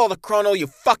can have all the chrono you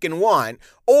fucking want,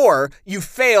 or you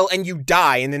fail and you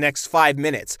die in the next 5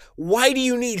 minutes. Why do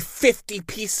you need 50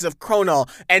 pieces of chrono?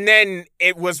 And then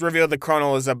it was revealed the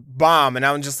chrono is a bomb, and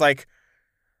I'm just like,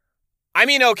 I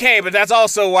mean, okay, but that's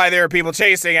also why there are people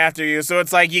chasing after you, so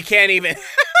it's like, you can't even...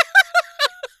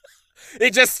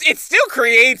 It still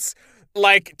creates,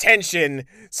 like, tension,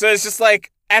 so it's just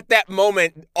like, at that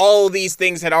moment, all these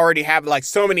things had already happened, like,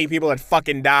 so many people had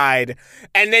fucking died,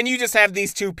 and then you just have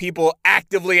these two people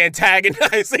actively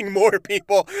antagonizing more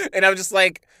people, and I'm just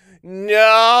like,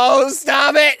 no,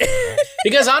 stop it!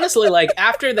 Because honestly, like,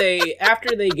 after they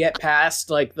get past,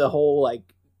 like, the whole, like,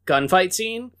 gunfight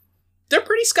scene, they're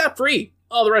pretty scot-free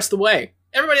all the rest of the way.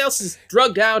 Everybody else is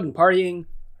drugged out and partying.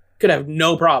 Could have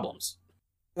no problems.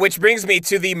 Which brings me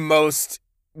to the most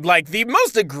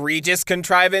egregious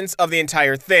contrivance of the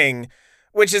entire thing,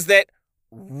 which is that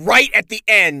right at the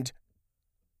end,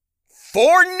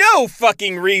 for no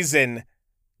fucking reason,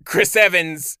 Chris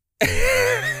Evans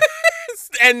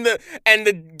and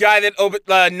the guy that opened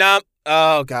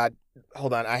oh god,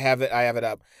 hold on, I have it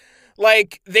up.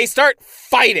 Like, they start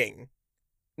fighting.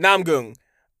 Namgung.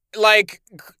 Like,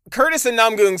 Curtis and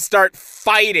Namgung start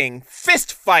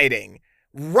fist fighting,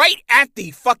 right at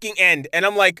the fucking end. And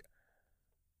I'm like,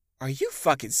 are you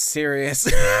fucking serious?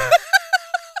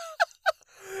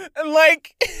 And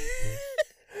like,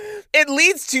 it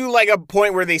leads to like a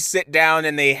point where they sit down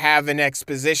and they have an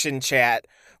exposition chat.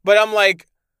 But I'm like,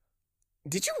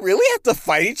 did you really have to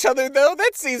fight each other though?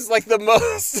 That seems like the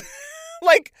most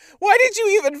like, why did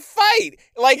you even fight?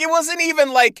 Like, it wasn't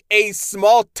even like a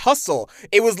small tussle.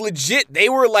 It was legit. They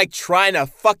were like trying to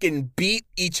fucking beat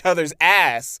each other's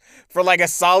ass for like a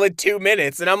solid 2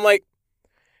 minutes. And I'm like,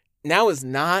 now is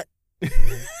not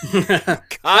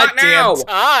goddamn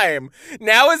time.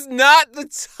 Now is not the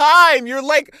time. You're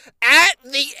like at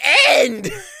the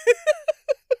end.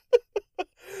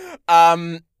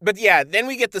 But yeah, then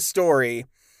we get the story.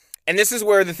 And this is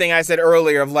where the thing I said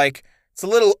earlier of like, it's a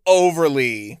little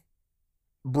overly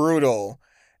brutal.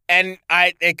 And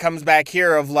it comes back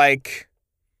here of like,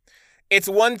 it's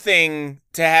one thing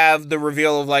to have the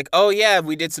reveal of like, oh yeah,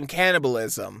 we did some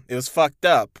cannibalism. It was fucked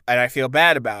up and I feel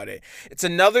bad about it. It's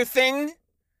another thing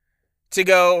to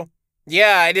go,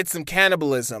 yeah, I did some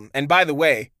cannibalism. And by the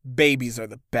way, babies are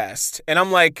the best. And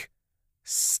I'm like,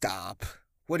 stop.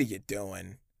 What are you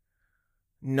doing?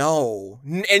 No.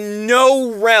 In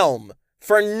no realm,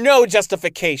 for no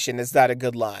justification is that a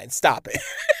good line. Stop it.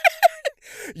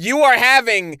 You are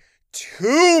having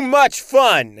too much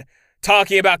fun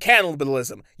talking about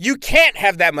cannibalism. You can't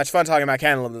have that much fun talking about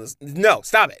cannibalism. No,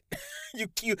 stop it.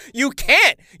 You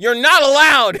can't. You're not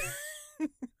allowed.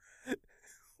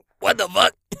 What the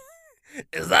fuck?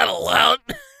 Is that allowed?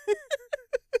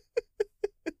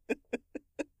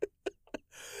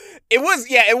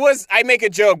 It was, I make a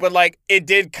joke, but like, it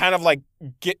did kind of like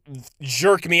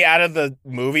jerk me out of the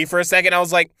movie for a second. I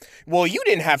was like, well, you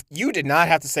did not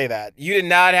have to say that. You did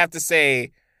not have to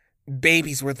say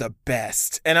babies were the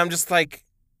best. And I'm just like,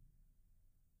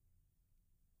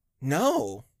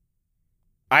 no.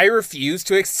 I refuse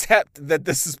to accept that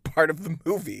this is part of the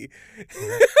movie.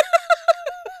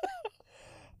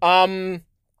 And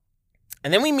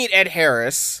then we meet Ed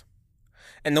Harris.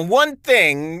 And the one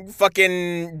thing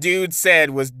fucking dude said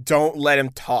was, don't let him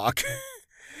talk.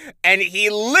 And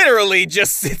he literally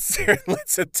just sits there and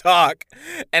lets it talk.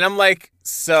 And I'm like,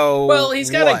 so well, he's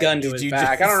got what? a gun to his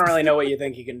back. I don't really know what you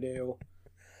think he can do.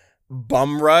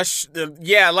 Bum rush?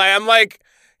 Yeah, like, I'm like,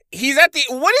 he's at the,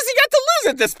 what has he got to lose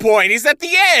at this point? He's at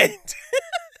the end.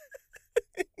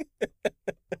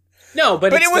 No,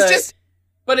 but it was just...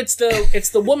 But it's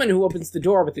the woman who opens the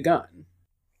door with the gun.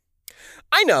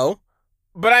 I know.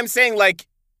 But I'm saying, like,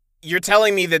 you're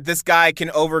telling me that this guy can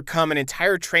overcome an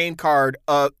entire train car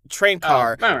of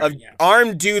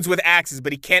armed dudes with axes,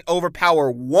 but he can't overpower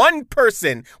one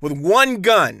person with one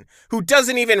gun who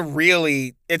doesn't even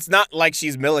really, it's not like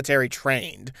she's military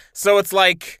trained. So it's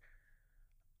like,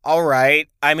 all right.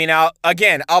 I mean, I'll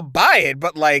buy it,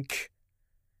 but like,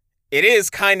 it is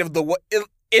kind of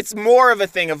it's more of a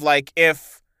thing of like,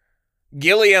 if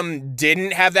Gilliam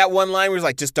didn't have that one line where he's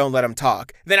like, just don't let him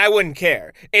talk, then I wouldn't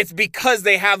care. It's because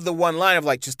they have the one line of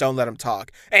like, just don't let him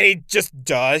talk. And he just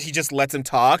does. He just lets him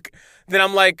talk. Then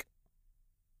I'm like,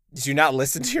 did you not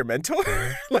listen to your mentor?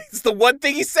 Like, it's the one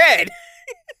thing he said.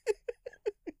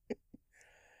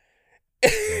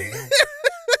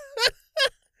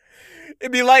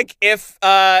 It'd be like if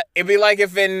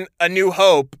in A New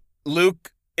Hope,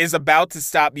 Luke is about to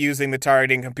stop using the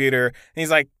targeting computer, and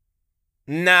he's like,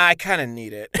 nah, I kind of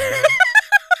need it.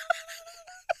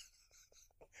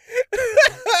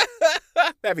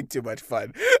 I'm having too much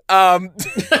fun. I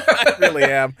really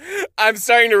am. I'm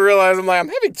starting to realize I'm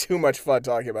having too much fun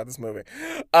talking about this movie.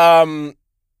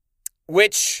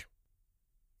 Which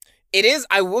it is,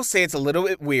 I will say it's a little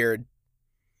bit weird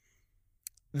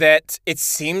that it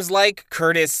seems like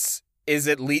Curtis is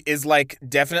like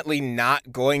definitely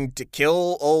not going to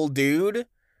kill old dude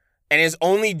and is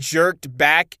only jerked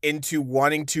back into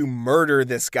wanting to murder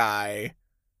this guy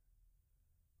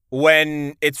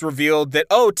when it's revealed that,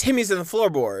 oh, Timmy's in the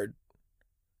floorboard.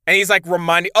 And he's like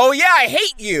reminding, oh yeah, I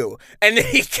hate you. And then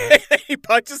he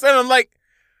punches him. I'm like,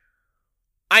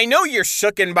 I know you're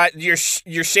shaken by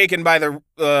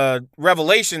the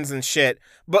revelations and shit,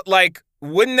 but like,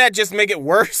 wouldn't that just make it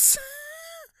worse?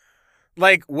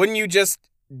 Like, wouldn't you just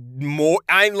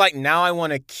I'm like, now I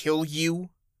want to kill you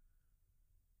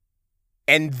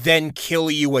and then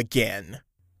kill you again.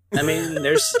 I mean,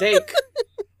 there's steak.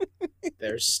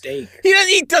 There's steak.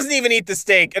 He doesn't even eat the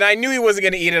steak, and I knew he wasn't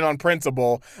going to eat it on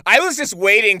principle. I was just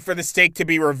waiting for the steak to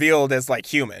be revealed as, like,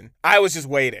 human. I was just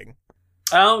waiting.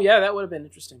 Oh, yeah, that would have been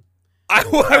interesting. I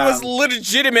was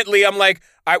legitimately, I'm like,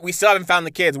 all right, we still haven't found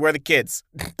the kids. Where are the kids?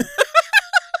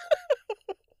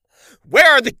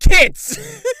 Where are the kids?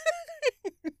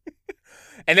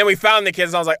 And then we found the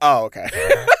kids, and I was like, oh, okay.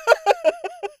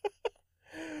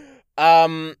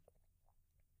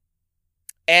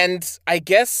 And I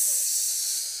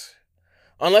guess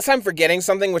Unless I'm forgetting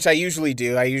something, which I usually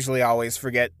do. I usually always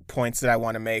forget points that I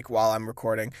want to make while I'm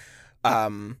recording.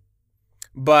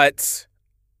 But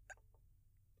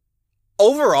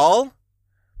overall,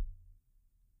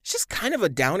 it's just kind of a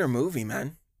downer movie,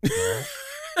 man.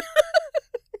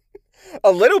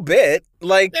 A little bit.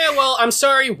 Like, yeah, well, I'm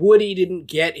sorry Woody didn't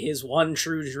get his one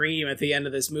true dream at the end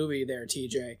of this movie there,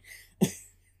 TJ.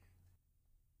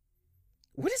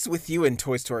 What is with you in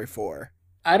Toy Story 4?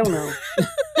 I don't know.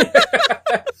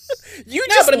 You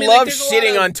just love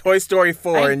shitting on Toy Story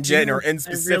 4 in general, in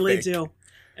specific.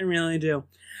 I really do.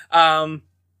 I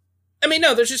mean,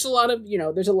 no, there's just a lot of,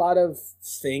 there's a lot of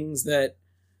things that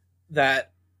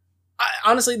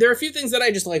honestly, there are a few things that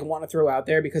I just like want to throw out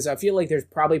there because I feel like there's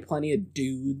probably plenty of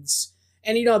dudes,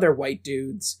 and they're white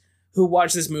dudes, who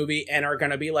watch this movie and are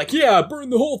going to be like, yeah, burn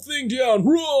the whole thing down,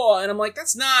 raw. And I'm like,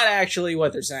 that's not actually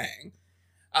what they're saying.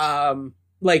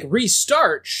 Like,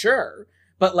 restart, sure.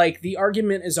 But, like, the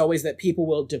argument is always that people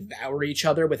will devour each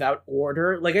other without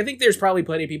order. Like, I think there's probably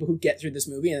plenty of people who get through this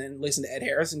movie and then listen to Ed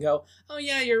Harris and go, oh,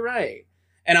 yeah, you're right.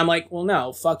 And I'm like, well,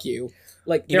 no, fuck you.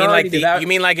 Like, you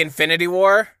mean like Infinity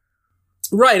War?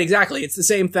 Right, exactly. It's the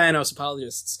same Thanos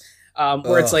apologists.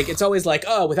 Where it's like, it's always like,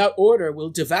 oh, without order, we'll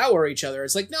devour each other.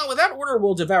 It's like, no, without order,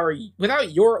 we'll devour you.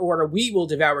 Without your order, we will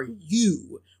devour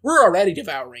you. We're already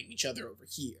devouring each other over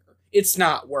here. It's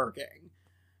not working.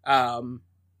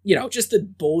 Just the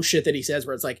bullshit that he says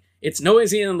where it's like, it's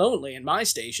noisy and lonely in my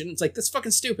station. It's like, that's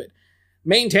fucking stupid.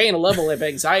 Maintain a level of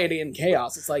anxiety and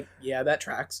chaos. It's like, yeah, that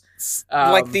tracks.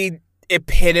 Like the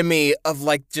epitome of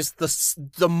like just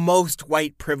the most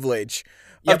white privilege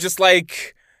of just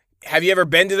like, have you ever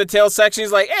been to the tail section?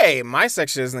 He's like, hey, my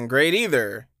section isn't great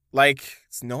either. Like,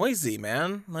 it's noisy,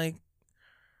 man. Like,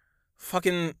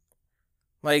 fucking,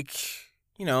 like,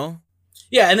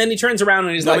 Yeah, and then he turns around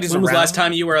and he's like, when was the last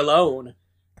time you were alone?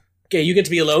 Okay, you get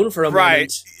to be alone for a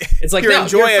moment. It's like, no,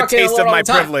 enjoy a taste of my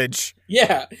privilege.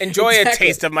 Yeah. Enjoy a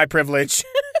taste of my privilege.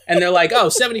 And they're like, oh,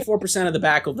 74% of the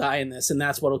back will die in this, and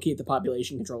that's what'll keep the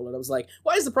population controlled. And I was like,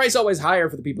 why is the price always higher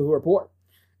for the people who are poor?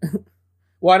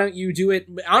 Why don't you do it?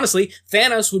 Honestly,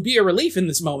 Thanos would be a relief in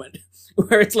this moment.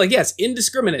 Where it's like, yes,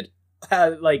 indiscriminate.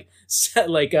 A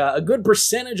good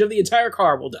percentage of the entire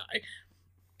car will die.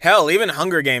 Hell, even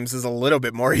Hunger Games is a little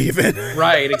bit more even.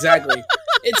 Right, exactly.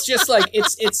 It's just like,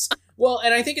 it's well,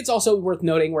 and I think it's also worth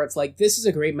noting where it's like, this is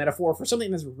a great metaphor for something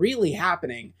that's really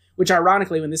happening, which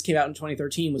ironically, when this came out in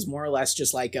 2013, was more or less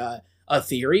just like a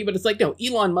theory, but it's like, no,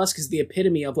 Elon Musk is the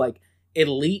epitome of like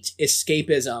elite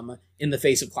escapism in the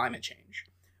face of climate change.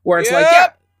 Where it's like, yeah,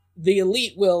 the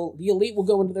elite will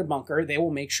go into their bunker, they will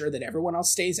make sure that everyone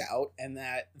else stays out, and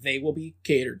that they will be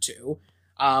catered to.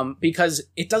 Because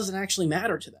it doesn't actually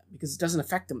matter to them, because it doesn't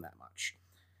affect them that much.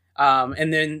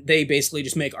 And then they basically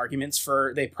just make arguments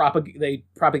for, they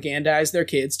propagandize their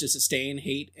kids to sustain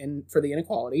hate and for the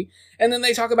inequality. And then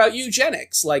they talk about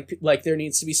eugenics, like there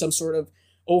needs to be some sort of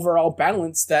overall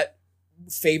balance that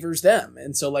favors them.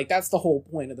 And so like, that's the whole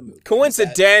point of the movie.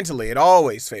 Coincidentally, it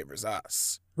always favors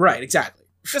us. Right, exactly.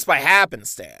 Just by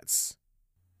happenstance.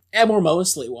 And we're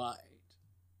mostly white.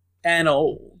 And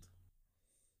old.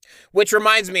 Which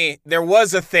reminds me, there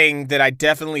was a thing that I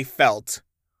definitely felt.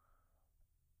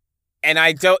 And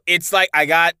it's like, I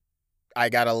got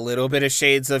a little bit of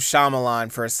shades of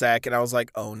Shyamalan for a sec, and I was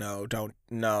like, oh no, don't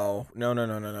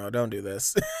do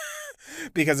this.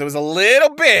 Because it was a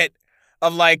little bit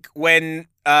of like when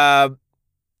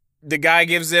the guy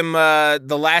gives him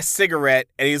the last cigarette,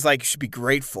 and he's like, you should be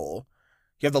grateful.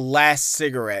 You have the last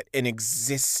cigarette in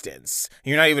existence.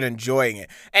 You're not even enjoying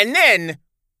it. And then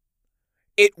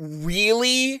it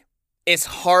really is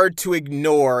hard to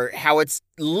ignore how it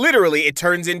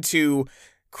turns into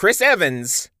Chris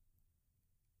Evans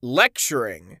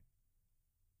lecturing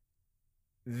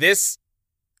this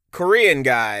Korean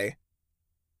guy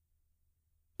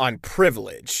on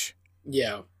privilege.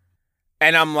 Yeah.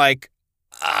 And I'm like,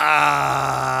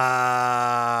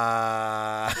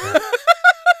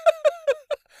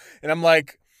 and I'm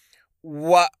like,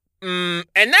 what? And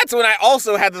that's when I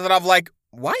also had the thought of like,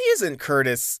 why is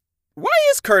Curtis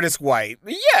white?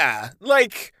 Yeah,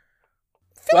 like,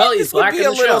 well, he's black in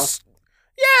the show.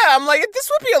 Yeah, I'm like,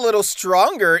 this would be a little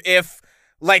stronger if,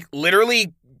 like,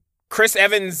 literally Chris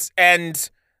Evans and,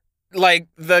 like,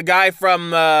 the guy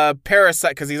from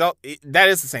Parasite, because that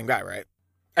is the same guy, right?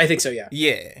 I think so, yeah.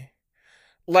 Yeah.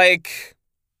 Like,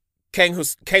 Kang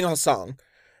Ho Song.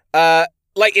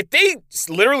 Like, if they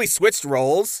literally switched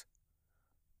roles,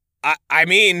 I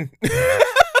mean,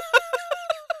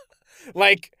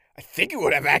 like, I think it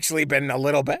would have actually been a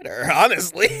little better,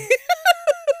 honestly.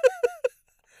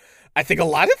 I think a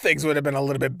lot of things would have been a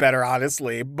little bit better,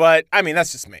 honestly. But, I mean,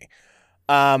 that's just me.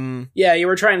 Yeah, you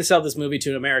were trying to sell this movie to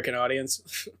an American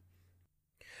audience.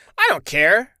 I don't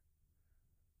care.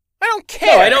 I don't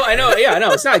care. No, I know. Yeah, I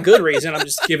know. It's not a good reason. I'm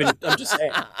just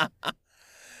saying.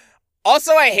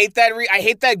 Also, I hate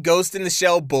that Ghost in the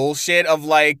Shell bullshit of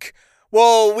like,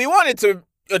 well, we wanted to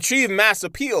achieve mass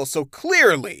appeal, so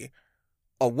clearly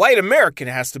a white American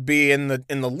has to be in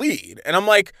the lead. And I'm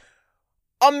like,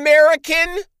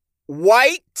 American,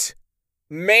 white,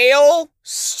 male,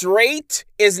 straight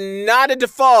is not a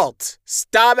default.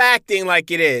 Stop acting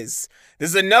like it is. This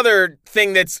is another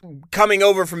thing that's coming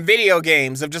over from video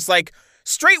games of just like,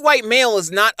 straight white male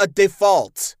is not a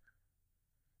default.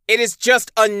 It is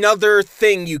just another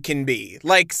thing you can be.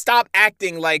 Like, stop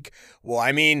acting like, well,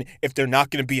 I mean, if they're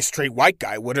not going to be a straight white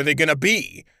guy, what are they going to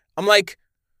be? I'm like,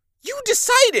 you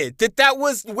decided that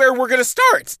was where we're going to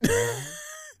start.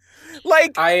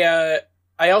 Like, I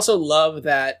also love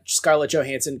that Scarlett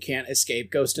Johansson can't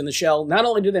escape Ghost in the Shell. Not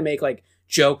only do they make like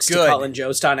jokes to Colin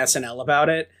Jost on SNL about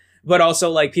it, but also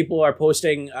like people are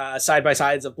posting side by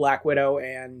sides of Black Widow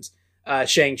and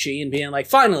Shang-Chi and being like,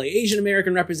 finally, Asian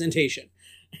American representation.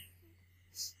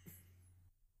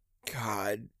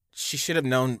 God, she should have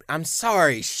known. I'm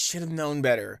sorry. She should have known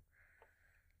better.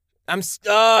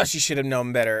 She should have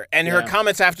known better. And her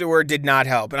comments afterward did not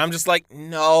help. And I'm just like,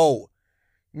 no,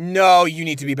 you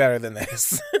need to be better than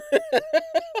this.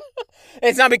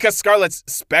 It's not because Scarlett's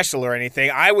special or anything.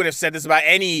 I would have said this about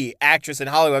any actress in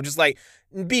Hollywood. I'm just like,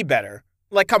 be better.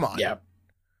 Like, come on. Yeah.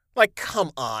 Like,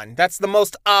 come on. That's the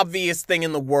most obvious thing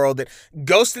in the world. That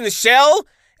Ghost in the Shell,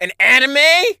 an anime,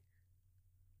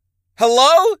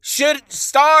 hello? Should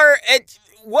star at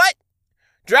what?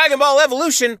 Dragon Ball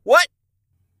Evolution, what?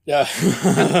 Yeah.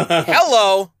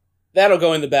 Hello? That'll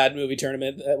go in the bad movie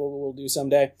tournament that we'll do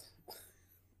someday.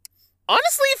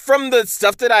 Honestly, from the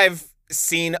stuff that I've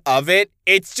seen of it,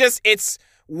 it's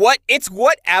what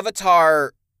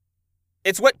Avatar,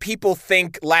 it's what people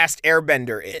think Last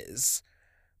Airbender is.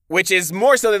 Which is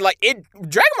more so than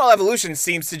Dragon Ball Evolution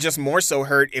seems to just more so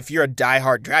hurt if you're a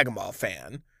diehard Dragon Ball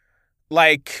fan.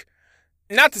 Like,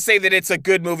 not to say that it's a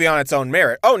good movie on its own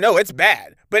merit. Oh, no, it's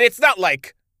bad. But it's not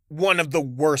like one of the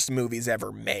worst movies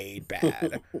ever made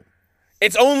bad.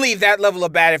 It's only that level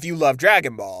of bad if you love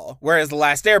Dragon Ball. Whereas The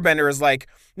Last Airbender is like,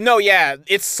 no, yeah,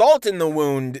 it's salt in the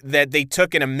wound that they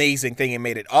took an amazing thing and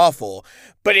made it awful.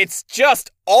 But it's just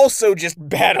also just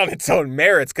bad on its own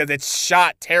merits because it's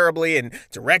shot terribly and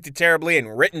directed terribly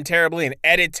and written terribly and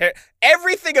edited terribly.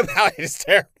 Everything about it is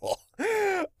terrible.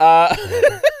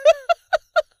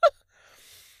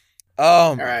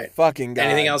 Oh, my fucking God.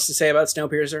 Anything else to say about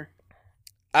Snowpiercer?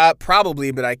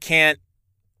 Probably, but I can't.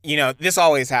 You know, this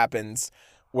always happens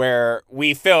where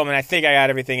we film and I think I got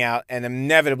everything out and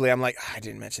inevitably I'm like, I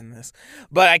didn't mention this.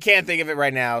 But I can't think of it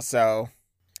right now, so.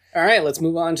 All right, let's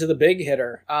move on to the big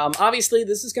hitter. Obviously,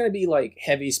 this is going to be like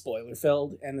heavy spoiler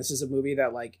filled, and this is a movie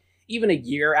that like even a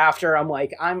year after, I'm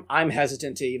like, I'm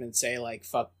hesitant to even say like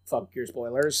fuck your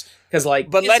spoilers because like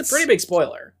it's a pretty big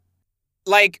spoiler.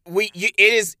 Like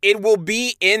it will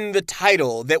be in the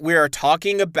title that we are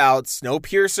talking about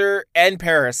Snowpiercer and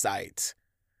Parasite.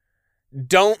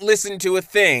 Don't listen to a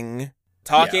thing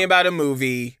talking about a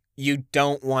movie you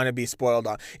don't want to be spoiled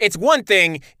on. It's one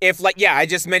thing if I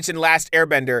just mentioned Last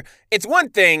Airbender. It's one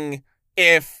thing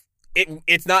if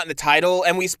it's not in the title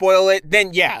and we spoil it,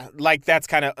 then that's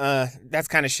kind of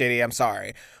shitty. I'm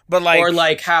sorry. But or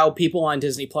like how people on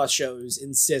Disney Plus shows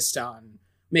insist on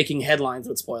making headlines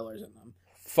with spoilers in them.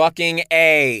 Fucking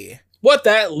A. What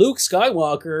that Luke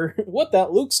Skywalker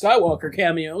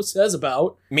cameo says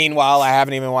about. Meanwhile, I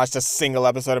haven't even watched a single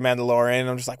episode of Mandalorian.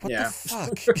 I'm just like, what the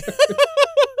fuck?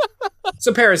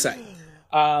 So Parasite.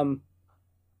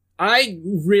 I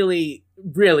really,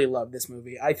 really love this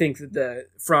movie. I think that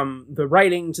from the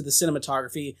writing to the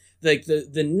cinematography, like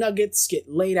the nuggets get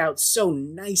laid out so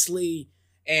nicely,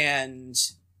 and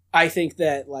I think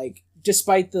that like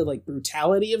despite the like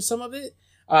brutality of some of it,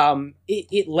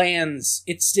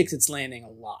 it sticks its landing a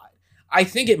lot. I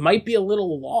think it might be a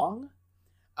little long.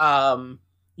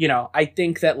 I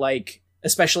think that like,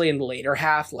 especially in the later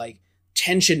half, like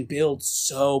tension builds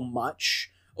so much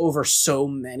over so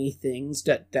many things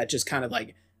that just kind of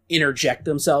like interject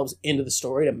themselves into the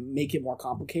story to make it more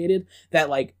complicated, that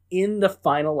like in the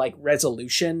final like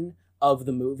resolution of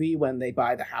the movie when they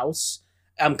buy the house,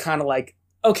 I'm kind of like,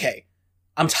 okay,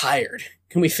 I'm tired.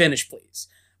 Can we finish, please?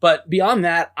 But beyond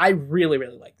that, I really,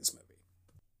 really like this movie.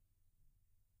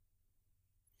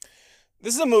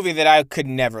 This is a movie that I could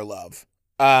never love.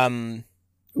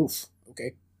 Oof.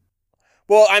 Okay.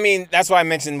 Well, I mean, that's why I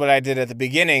mentioned what I did at the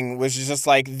beginning, which is just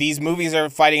like these movies are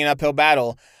fighting an uphill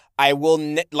battle. I will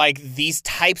like these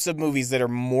types of movies that are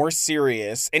more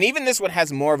serious, and even this one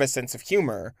has more of a sense of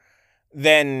humor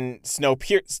than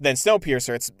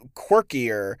Snowpiercer. It's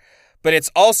quirkier, but it's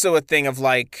also a thing of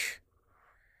like,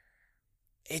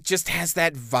 it just has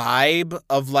that vibe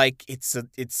of like it's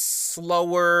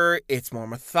slower, it's more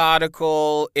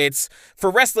methodical. It's for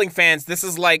wrestling fans, this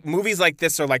is like movies like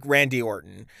this are like Randy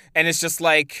Orton, and it's just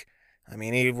like, I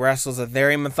mean, he wrestles a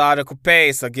very methodical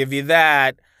pace. I'll give you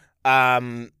that.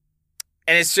 And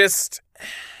it's just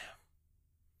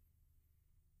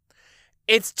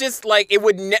like it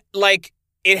would like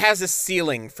it has a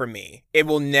ceiling for me. It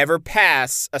will never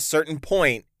pass a certain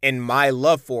point in my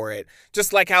love for it.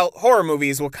 Just like how horror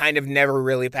movies will kind of never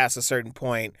really pass a certain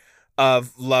point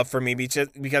of love for me because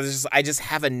it's just, I just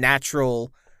have a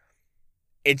natural.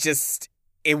 It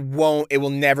will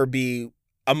never be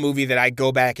a movie that I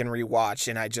go back and rewatch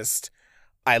and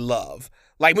I love.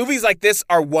 Like movies like this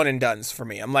are one and dones for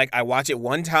me. I'm like, I watch it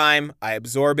one time, I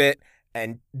absorb it,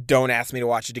 and don't ask me to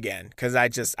watch it again because I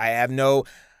have no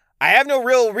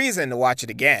real reason to watch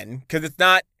it again because it's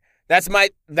not. That's why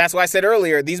I said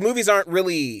earlier, these movies aren't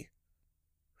really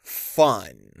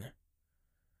fun.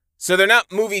 So they're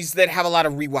not movies that have a lot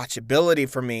of rewatchability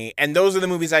for me, and those are the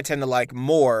movies I tend to like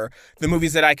more, the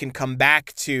movies that I can come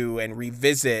back to and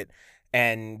revisit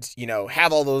and, you know,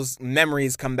 have all those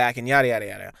memories come back and yada yada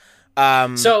yada.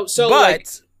 So like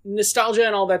nostalgia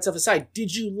and all that stuff aside,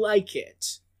 did you like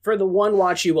it for the one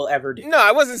watch you will ever do? No,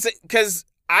 I wasn't, because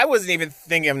I wasn't even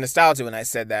thinking of nostalgia when I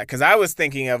said that, because I was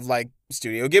thinking of like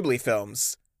Studio Ghibli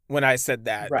films when I said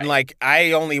that. Right. And like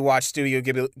I only watched Studio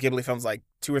Ghibli films like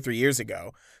 2 or 3 years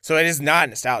ago, so it is not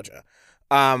nostalgia.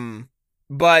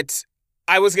 But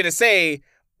I was gonna say,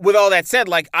 with all that said,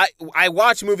 like I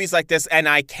watch movies like this and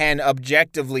I can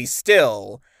objectively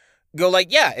still go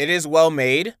like, yeah, it is well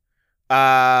made.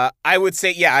 I would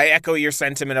say, yeah, I echo your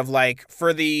sentiment of like,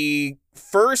 for the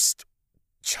first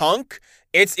chunk,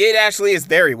 it actually is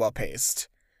very well paced.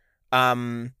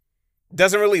 Doesn't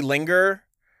really linger,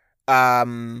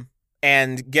 and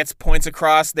gets points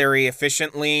across very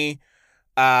efficiently.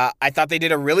 I thought they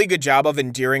did a really good job of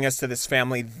endearing us to this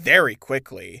family very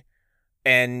quickly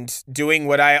and doing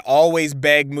what I always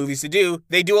beg movies to do.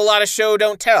 They do a lot of show,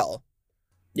 don't tell.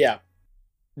 Yeah.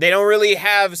 They don't really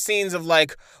have scenes of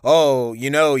like, oh,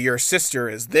 you know, your sister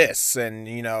is this, and,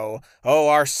 you know, oh,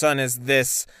 our son is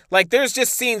this. Like, there's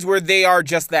just scenes where they are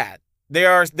just that. There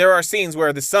are scenes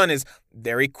where the son is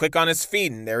very quick on his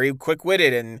feet and very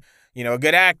quick-witted and, you know, a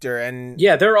good actor. And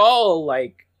yeah, they're all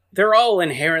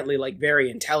inherently like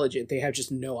very intelligent. They have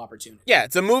just no opportunity. Yeah,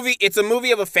 it's a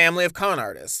movie of a family of con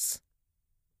artists.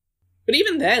 But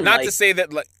even then, not to say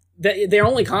that like, they're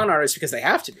only con artists because they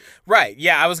have to be. Right.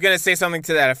 Yeah, I was going to say something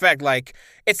to that effect. Like,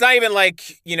 it's not even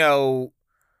like, you know,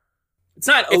 it's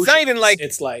not even like,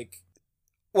 it's like,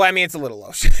 well, I mean, it's a little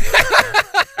ocean.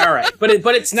 All right. But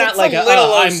it's not like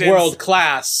I'm world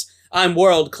class. I'm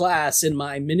world class in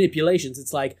my manipulations.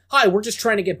 It's like, hi, we're just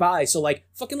trying to get by. So like,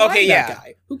 fucking lie that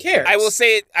guy. Who cares? I will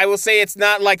say it's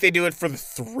not like they do it for the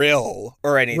thrill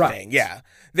or anything. Right. Yeah.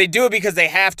 They do it because they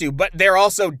have to, but they're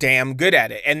also damn good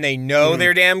at it, and they know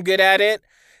they're damn good at it,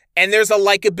 and there's a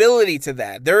likability to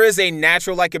that. There is a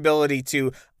natural likability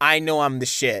to, I know I'm the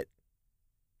shit,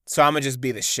 so I'm gonna just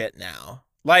be the shit now.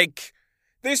 Like,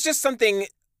 there's just something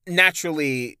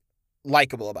naturally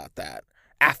likable about that.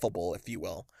 Affable, if you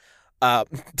will. The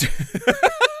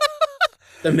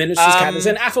minister's cat is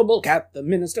an affable cat. The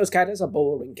minister's cat is a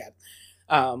boring cat.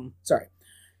 Sorry.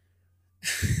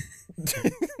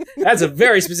 That's a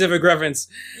very specific reference.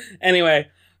 Anyway.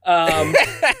 So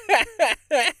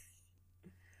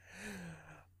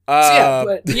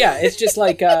yeah, it's just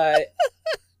like,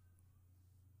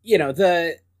 you know,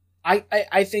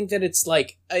 I think that it's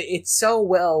like, it's so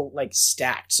well like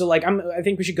stacked. So like, I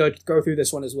think we should go through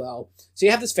this one as well. So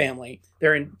you have this family,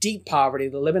 they're in deep poverty.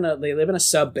 They live in a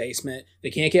sub basement. They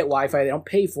can't get Wi-Fi. They don't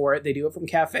pay for it. They do it from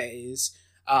cafes.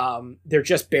 They're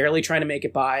just barely trying to make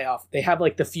it by off. They have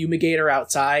like the fumigator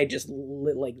outside just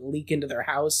leak into their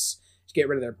house to get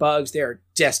rid of their bugs. They are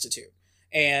destitute.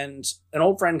 And an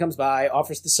old friend comes by,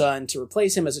 offers the son to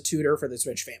replace him as a tutor for this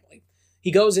rich family. He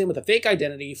goes in with a fake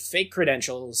identity, fake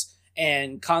credentials,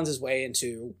 and cons his way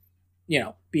into, you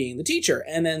know, being the teacher.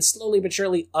 And then slowly but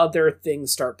surely other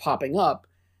things start popping up.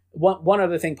 One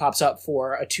other thing pops up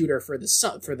for a tutor for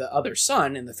the other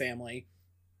son in the family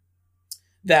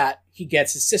that he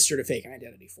gets his sister to fake an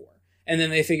identity for. And then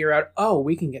they figure out, oh,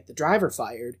 we can get the driver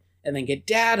fired and then get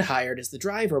dad hired as the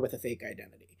driver with a fake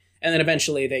identity. And then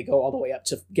eventually they go all the way up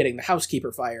to getting the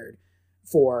housekeeper fired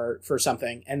for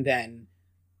something. And then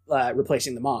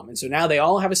replacing the mom. And so now they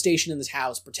all have a station in this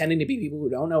house pretending to be people who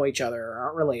don't know each other or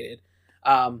aren't related.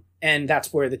 And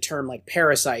that's where the term like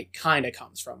parasite kind of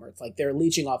comes from, where it's like they're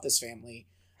leeching off this family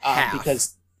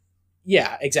because,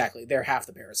 yeah, exactly. They're half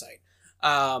the parasite.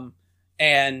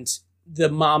 And the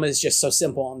mom is just so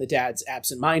simple and the dad's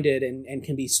absent-minded and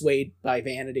can be swayed by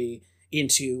vanity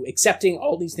into accepting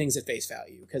all these things at face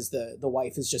value because the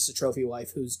wife is just a trophy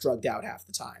wife who's drugged out half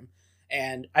the time.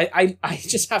 And I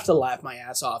just have to laugh my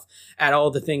ass off at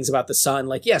all the things about the son.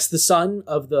 Like, yes, the son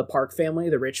of the Park family,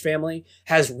 the rich family,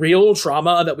 has real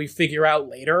trauma that we figure out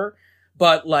later.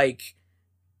 But, like,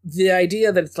 the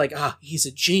idea that it's like, he's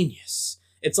a genius.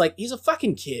 It's like, he's a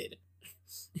fucking kid.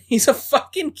 He's a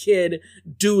fucking kid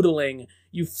doodling,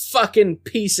 you fucking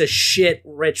piece of shit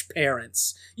rich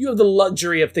parents. You have the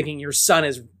luxury of thinking your son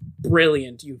is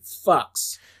brilliant, you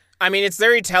fucks. I mean, it's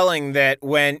very telling that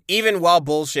even while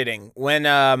bullshitting,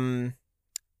 when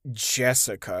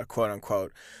Jessica, quote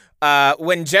unquote,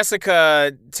 when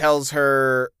Jessica tells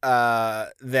her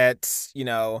that, you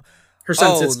know, her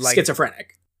son's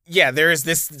schizophrenic. Yeah, there is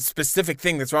this specific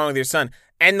thing that's wrong with your son.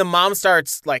 And the mom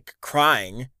starts like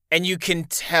crying, and you can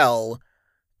tell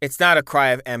it's not a cry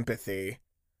of empathy.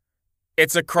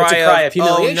 It's a cry of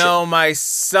humiliation. Oh no, my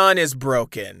son is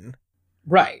broken.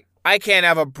 Right. I can't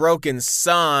have a broken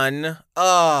son.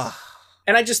 Ugh.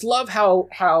 And I just love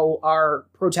how our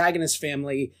protagonist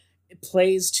family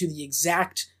plays to the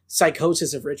exact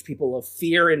psychosis of rich people of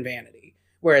fear and vanity,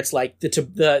 where it's like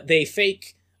they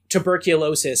fake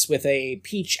tuberculosis with a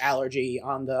peach allergy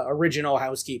on the original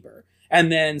housekeeper.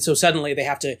 And then so suddenly they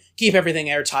have to keep everything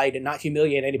airtight and not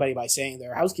humiliate anybody by saying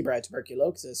their housekeeper had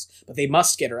tuberculosis, but they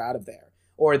must get her out of there.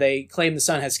 Or they claim the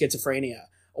son has schizophrenia.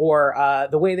 Or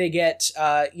the way they get,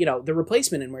 the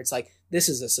replacement in where it's like, this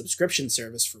is a subscription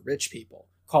service for rich people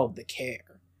called The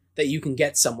Care that you can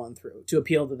get someone through to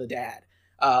appeal to the dad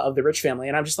of the rich family.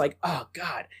 And I'm just like, oh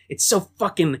God, it's so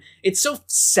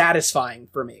satisfying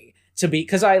for me to be,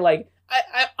 because I'm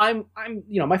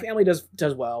my family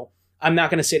does well. I'm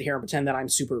not going to sit here and pretend that I'm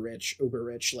super rich, uber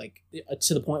rich, like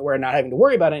to the point where I'm not having to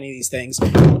worry about any of these things.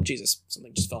 Oh, Jesus,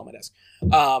 something just fell on my desk.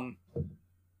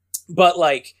 But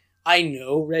like, I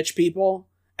know rich people,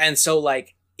 and so,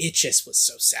 like, it just was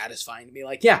so satisfying to be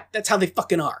like, yeah, that's how they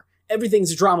fucking are.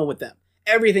 Everything's a drama with them.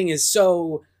 Everything is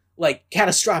so, like,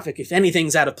 catastrophic if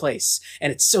anything's out of place,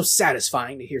 and it's so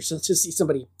satisfying to see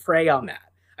somebody prey on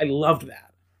that. I loved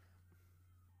that.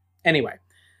 Anyway,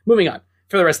 moving on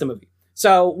for the rest of the movie.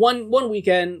 So, one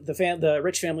weekend, the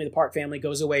rich family, the Park family,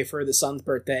 goes away for the son's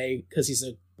birthday, because he's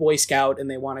a Boy Scout, and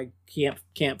they want to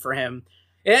camp for him.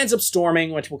 It ends up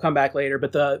storming, which we'll come back later,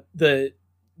 but the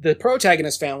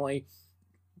protagonist family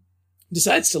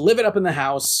decides to live it up in the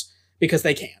house because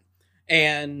they can.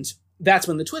 And that's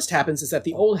when the twist happens, is that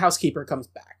the old housekeeper comes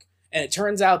back. And it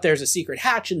turns out there's a secret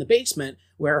hatch in the basement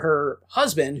where her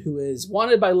husband, who is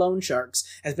wanted by loan sharks,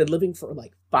 has been living for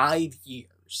like 5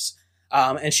 years.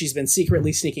 And she's been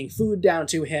secretly sneaking food down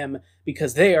to him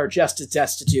because they are just as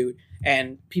destitute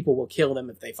and people will kill them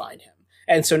if they find him.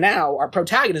 And so now our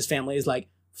protagonist family is like,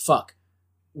 fuck,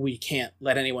 we can't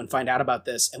let anyone find out about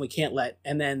this,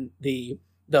 and then the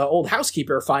old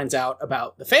housekeeper finds out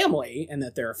about the family and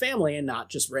that they're a family and not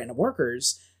just random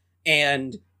workers.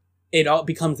 And it all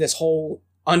becomes this whole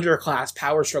underclass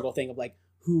power struggle thing of like,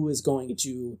 who is going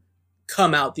to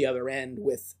come out the other end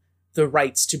with the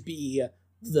rights to be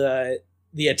the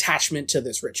attachment to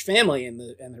this rich family and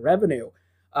the revenue.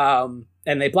 And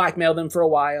they blackmail them for a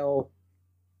while,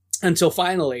 until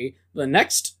finally, the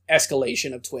next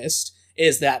escalation of twist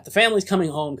is that the family's coming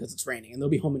home because it's raining, and they'll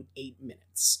be home in 8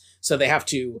 minutes. So they have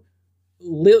to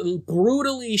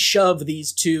brutally shove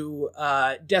these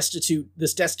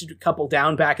this destitute couple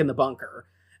down back in the bunker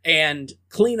and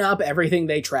clean up everything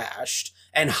they trashed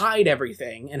and hide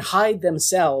everything and hide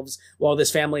themselves while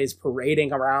this family is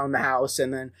parading around the house.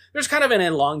 And then there's kind of an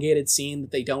elongated scene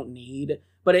that they don't need,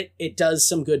 but it does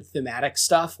some good thematic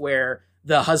stuff where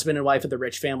the husband and wife of the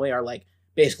rich family are like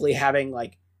basically having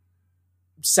like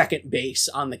second base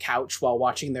on the couch while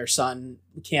watching their son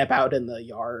camp out in the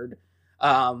yard.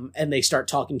 And they start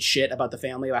talking shit about the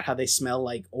family, about how they smell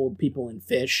like old people and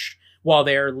fish while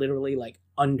they're literally like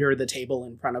under the table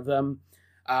in front of them.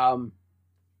 And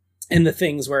the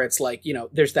things where it's like,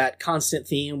 there's that constant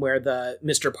theme where the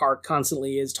Mr. Park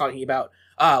constantly is talking about,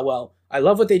 well, I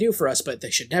love what they do for us, but they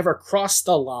should never cross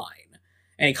the line.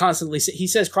 And he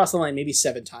says cross the line maybe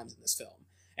 7 times in this film.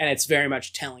 And it's very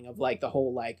much telling of like the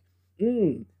whole like,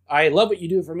 I love what you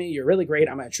do for me. You're really great.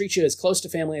 I'm going to treat you as close to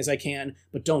family as I can,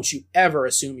 but don't you ever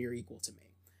assume you're equal to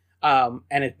me.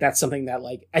 And that's something that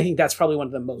like, I think that's probably one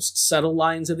of the most subtle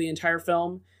lines of the entire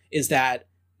film is that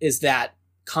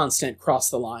constant cross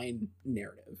the line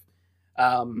narrative.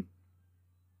 And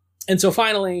so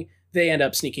finally, they end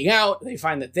up sneaking out. They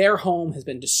find that their home has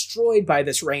been destroyed by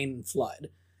this rain and flood.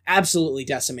 Absolutely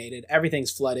decimated.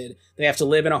 Everything's flooded. They have to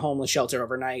live in a homeless shelter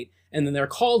overnight. And then they're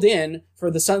called in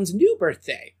for the son's new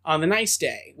birthday on the nice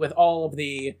day with all of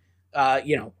the,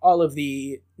 all of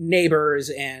the neighbors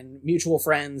and mutual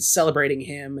friends celebrating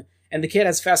him. And the kid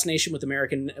has a fascination with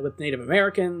Native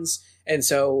Americans. And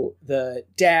so the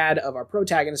dad of our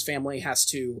protagonist family has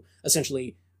to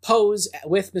essentially pose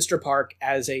with Mr. Park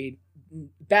as a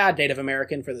bad Native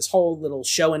American for this whole little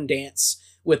show and dance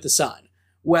with the son.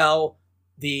 Well,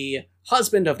 the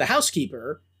husband of the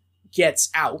housekeeper gets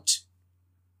out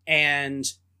and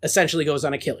essentially goes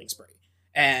on a killing spree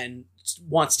and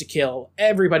wants to kill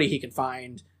everybody he can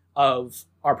find of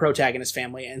our protagonist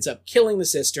family, ends up killing the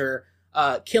sister,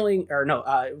 wounding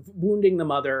the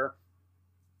mother,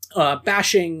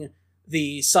 bashing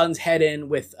the son's head in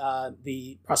with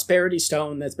the Prosperity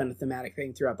Stone that's been a thematic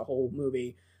thing throughout the whole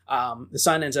movie. The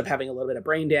son ends up having a little bit of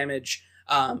brain damage,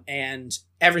 and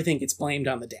everything gets blamed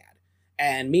on the dad.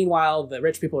 And meanwhile, the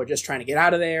rich people are just trying to get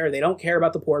out of there. They don't care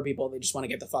about the poor people. They just want to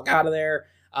get the fuck out of there.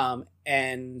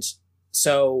 And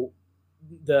so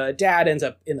the dad ends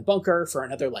up in the bunker for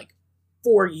another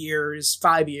 5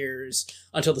 years,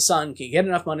 until the son can get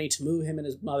enough money to move him and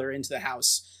his mother into the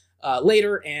house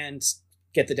later and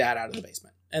get the dad out of the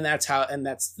basement. And that's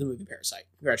the movie Parasite.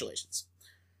 Congratulations.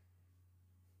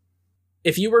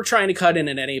 If you were trying to cut in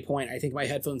at any point, I think my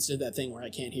headphones did that thing where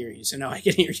I can't hear you, so now I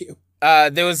can hear you.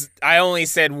 I only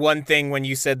said one thing when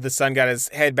you said the son got his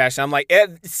head bashed. I'm like,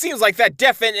 it seems like that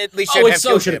definitely should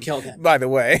have killed him. By the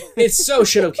way, it so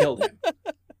should have killed him.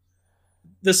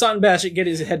 The son get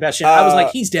his head bashed in. I was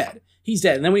like, he's dead. He's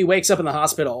dead. And then when he wakes up in the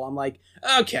hospital, I'm like,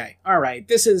 okay, all right.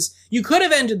 You could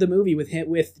have ended the movie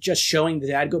with just showing the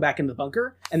dad go back in the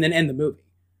bunker and then end the movie.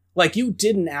 You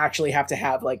didn't actually have to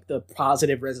have the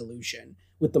positive resolution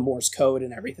with the Morse code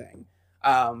and everything.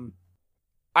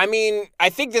 I mean, I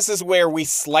think this is where we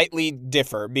slightly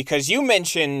differ, because you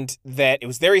mentioned that it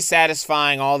was very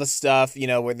satisfying, all the stuff,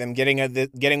 with them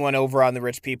getting one over on the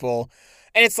rich people.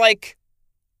 And it's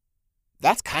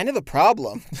that's kind of the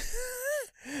problem.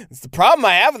 It's the problem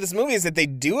I have with this movie is that they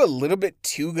do a little bit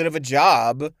too good of a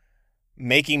job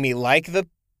making me like the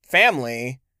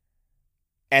family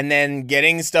and then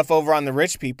getting stuff over on the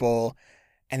rich people.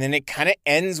 And then it kind of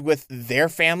ends with their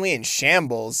family in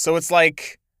shambles. So it's I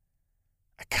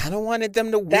kind of wanted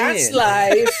them to win. That's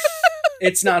life.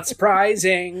 It's not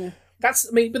surprising.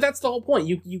 But that's the whole point.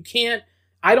 You can't,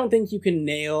 I don't think you can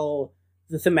nail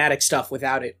the thematic stuff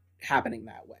without it happening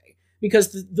that way.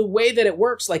 Because the way that it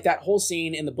works, that whole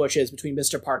scene in the bushes between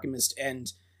Mr. Park and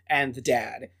the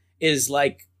dad is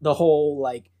the whole,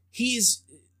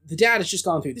 the dad has just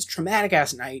gone through this traumatic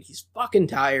ass night. He's fucking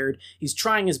tired. He's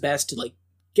trying his best to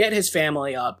get his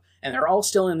family up, and they're all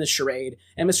still in this charade.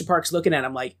 And Mr. Park's looking at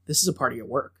him this is a part of your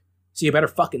work. So you better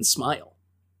fucking smile.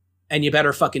 And you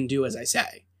better fucking do as I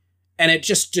say. And it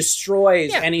just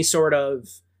destroys any sort of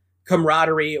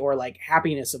camaraderie or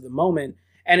happiness of the moment.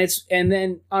 And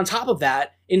then on top of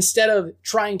that, instead of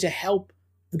trying to help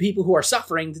the people who are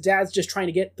suffering, the dad's just trying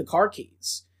to get the car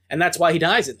keys. And that's why he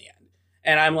dies in the end.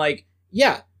 And I'm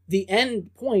the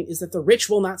end point is that the rich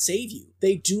will not save you.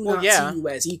 They do not see you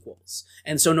as equals.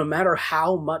 And so no matter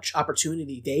how much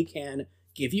opportunity they can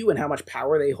give you and how much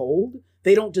power they hold,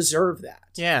 they don't deserve that.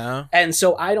 Yeah. And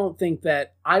so I don't think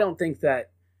that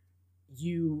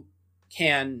you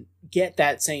can get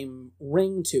that same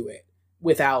ring to it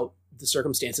without the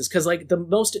circumstances. Because one of the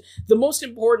most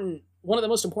important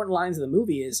lines of the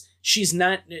movie is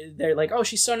they're oh,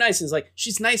 she's so nice. And it's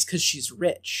she's nice because she's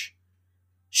rich.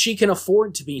 She can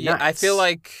afford to be nice. I feel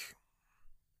like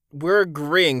we're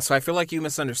agreeing, so I feel like you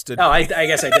misunderstood. Oh, I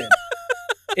guess I did.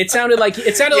 It sounded like you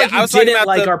didn't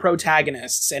like our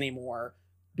protagonists anymore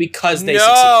because they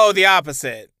succeed. No, the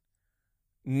opposite.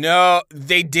 No,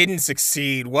 they didn't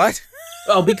succeed. What?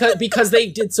 Oh, because they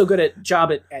did so good at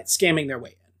job at scamming their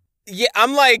way in. Yeah,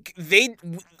 I'm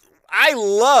I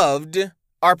loved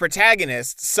our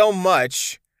protagonists so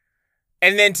much.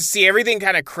 And then to see everything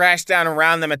kind of crash down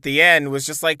around them at the end was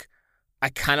just I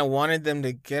kind of wanted them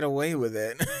to get away with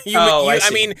it.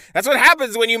 I mean, that's what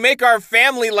happens when you make our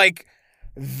family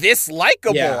this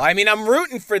likable. Yeah. I mean, I'm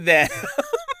rooting for them.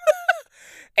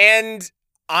 And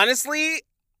honestly,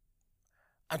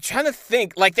 I'm trying to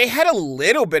think. They had a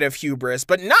little bit of hubris,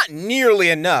 but not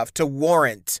nearly enough to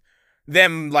warrant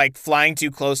them flying too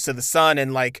close to the sun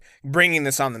and bringing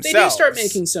this on themselves. They do start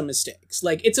making some mistakes.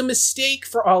 It's a mistake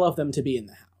for all of them to be in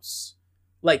the house.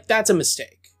 That's a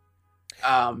mistake.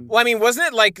 Well, I mean,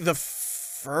 wasn't it the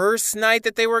first night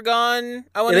that they were gone.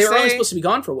 I want Yeah, to they say were only supposed to be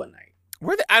gone for one night.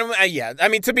 were they, I don't. Yeah, I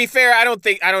mean, to be fair, I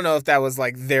don't know if that was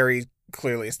like very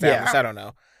clearly established. Yeah. I don't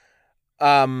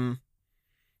know.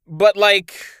 But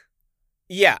like,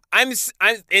 yeah, I'm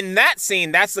in that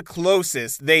scene. That's the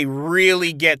closest they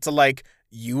really get to like,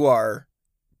 you are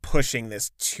pushing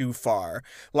this too far.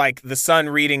 Like the son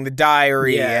reading the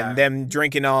diary and them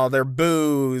drinking all their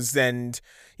booze and,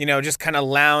 you know, just kind of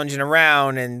lounging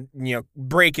around and, you know,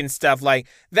 breaking stuff like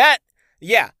that.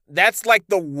 Yeah, that's like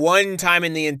the one time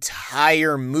in the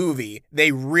entire movie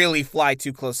they really fly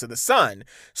too close to the sun.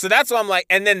 So that's why I'm like,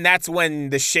 and then that's when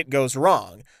the shit goes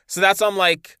wrong. So that's why I'm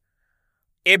like,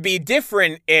 it'd be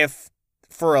different if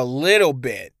for a little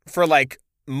bit, for like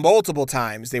multiple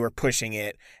times they were pushing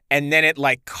it and then it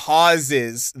like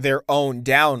causes their own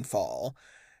downfall.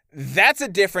 That's a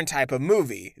different type of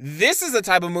movie. This is a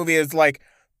type of movie that's like,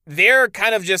 they're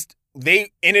kind of just,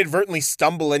 they inadvertently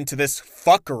stumble into this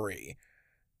fuckery.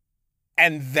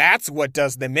 And that's what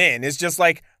does them in. It's just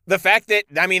like the fact that,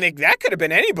 I mean, that could have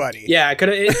been anybody. Yeah, it could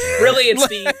have. Really, it's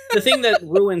the thing that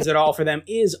ruins it all for them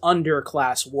is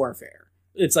underclass warfare.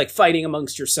 It's like fighting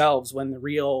amongst yourselves when the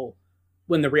real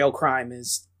crime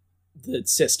is the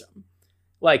system.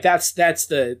 Like that's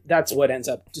what ends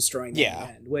up destroying them in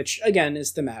the end, which again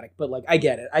is thematic, but like I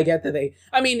get it. I get that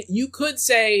you could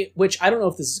say, which I don't know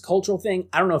if this is a cultural thing.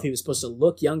 I don't know if he was supposed to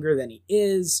look younger than he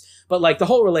is, but like the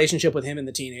whole relationship with him and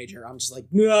the teenager, I'm just like,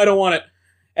 no, I don't want it.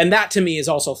 And that to me is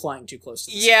also flying too close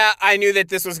to the sun. I knew that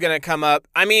this was going to come up.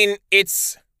 I mean,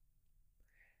 it's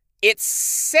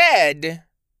said,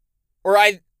 or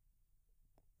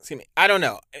excuse me, I don't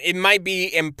know. It might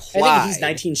be implied. I think he's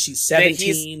 19, she's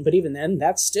 17, but even then,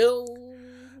 that's still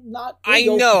not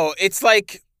legal. I know. It's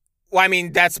like, well, I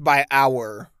mean, that's by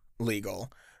our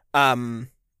legal.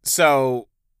 So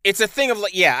it's a thing of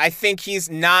like, yeah, I think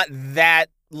he's not that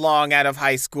long out of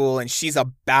high school and she's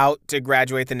about to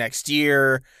graduate the next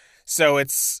year. So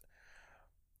it's,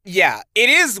 yeah,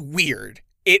 it is weird.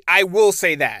 I will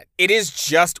say that. It is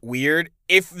just weird.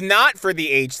 If not for the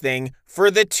age thing,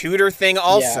 for the tutor thing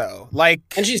also. Yeah. Like,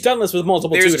 and she's done this with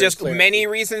multiple tutors. There's just many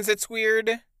reasons it's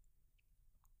weird.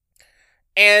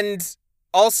 And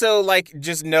also, like,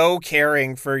 just no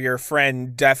caring for your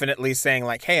friend definitely saying,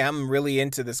 like, hey, I'm really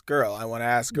into this girl. I want to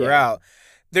ask her out.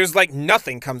 There's, like,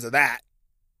 nothing comes of that.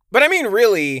 But, I mean,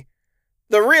 really,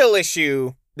 the real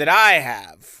issue that I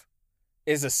have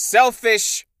is a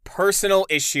selfish, personal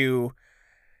issue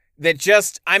that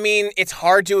just, I mean, it's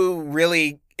hard to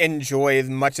really enjoy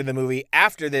much of the movie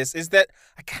after this, is that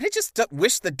I kind of just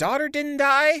wish the daughter didn't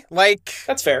die. Like,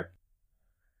 that's fair.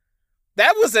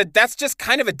 That's just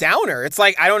kind of a downer. It's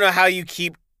like, I don't know how you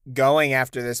keep going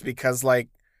after this because, like,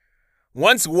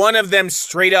 once one of them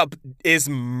straight up is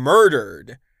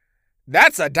murdered,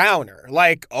 that's a downer.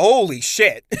 Like, holy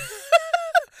shit.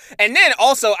 And then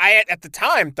also, I at the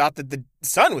time thought that the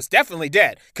son was definitely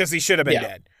dead because he should have been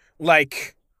dead.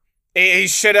 Like, he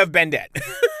should have been dead.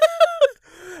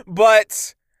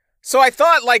 But, so I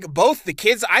thought, like, both the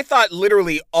kids, I thought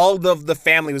literally all of the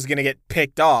family was going to get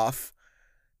picked off.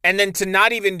 And then to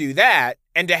not even do that,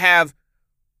 and to have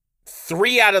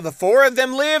 3 out of the 4 of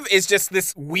them live is just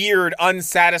this weird,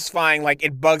 unsatisfying, like,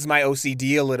 it bugs my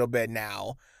OCD a little bit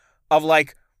now. Of,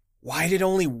 like, why did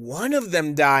only one of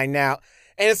them die now?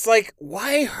 And it's like,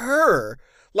 why her?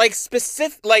 Like,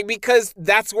 because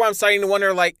that's where I'm starting to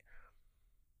wonder, like,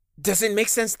 does it make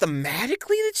sense thematically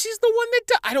that she's the one that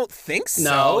died? I don't think so.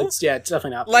 No, it's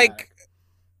definitely not. Like, thematic.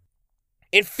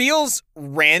 It feels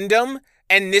random,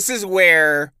 and this is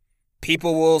where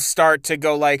people will start to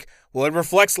go like, well, it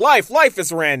reflects life. Life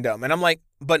is random. And I'm like,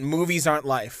 but movies aren't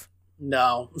life.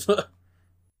 No.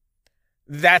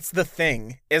 That's the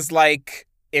thing, is like,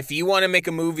 if you want to make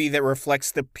a movie that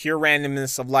reflects the pure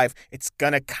randomness of life, it's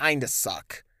gonna kind of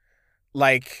suck.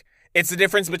 Like, it's the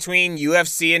difference between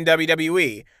UFC and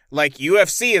WWE. Like,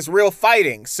 UFC is real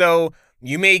fighting, so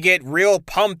you may get real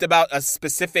pumped about a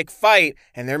specific fight,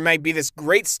 and there might be this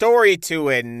great story to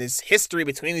it, and this history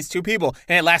between these two people,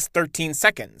 and it lasts 13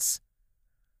 seconds.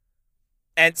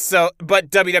 And so, but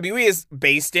WWE is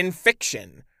based in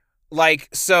fiction. Like,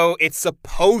 so it's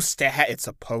supposed to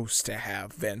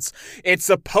have, Vince. It's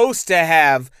supposed to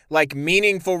have, like,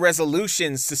 meaningful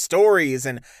resolutions to stories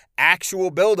and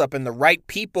actual buildup, and the right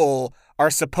people are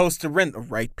supposed to win. The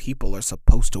right people are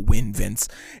supposed to win, Vince.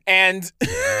 And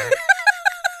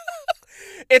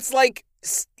it's like,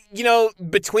 you know,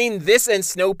 between this and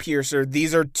Snowpiercer,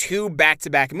 these are 2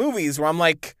 back-to-back movies where I'm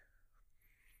like,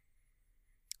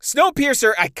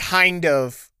 Snowpiercer, I kind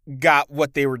of got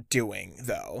what they were doing,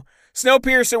 though.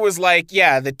 Snowpiercer was like,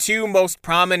 yeah, the two most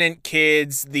prominent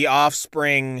kids, the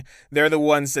offspring, they're the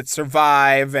ones that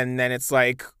survive, and then it's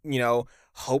like,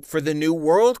 hope for the new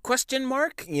world, question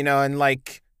mark, and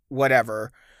like,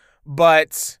 whatever.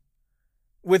 But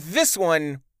with this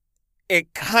one,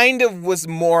 it kind of was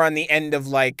more on the end of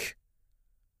like,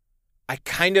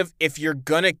 if you're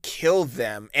gonna kill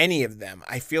them, any of them,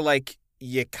 I feel like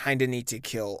you kind of need to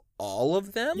kill all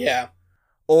of them. Yeah.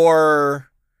 Or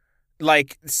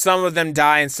like some of them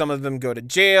die and some of them go to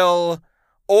jail,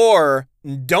 or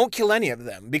don't kill any of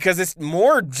them, because it's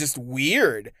more just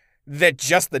weird that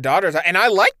just the daughters are. And I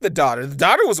like the daughter. The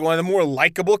daughter was one of the more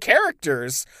likable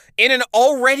characters in an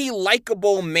already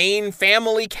likable main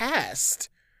family cast.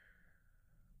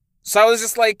 So I was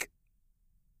just like,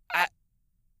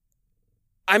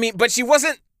 I mean, but she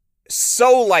wasn't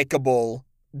so likable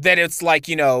that it's like,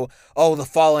 the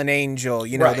fallen angel,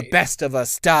 Right. The best of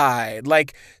us died.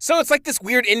 Like, so it's like this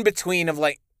weird in-between of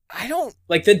like, I don't...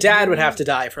 Like, the dad would have to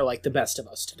die for, like, the best of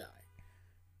us to die.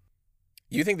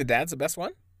 You think the dad's the best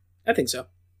one? I think so.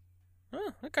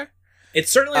 Oh, okay.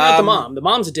 It's certainly not the mom. The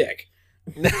mom's a dick.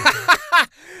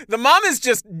 The mom is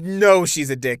just, she's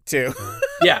a dick too.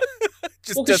 Yeah.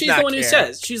 Just Well, does because she's not the one care. who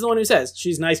says. She's the one who says.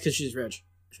 She's nice because she's rich.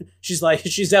 She's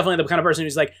definitely the kind of person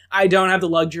who's like, I don't have the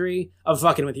luxury of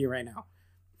fucking with you right now.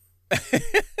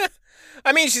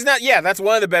 I mean, she's not, that's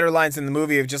one of the better lines in the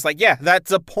movie of just like, that's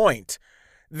a point.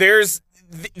 There's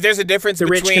a difference The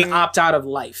between... rich can opt out of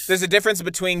life. There's a difference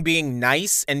between being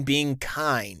nice and being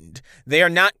kind. They are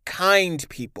not kind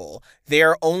people. They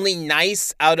are only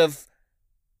nice out of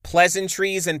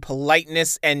pleasantries and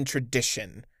politeness and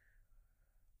tradition.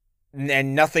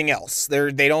 And nothing else.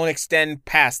 They don't extend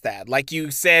past that. Like you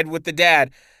said with the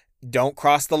dad, don't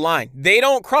cross the line. They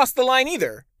don't cross the line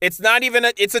either. It's not even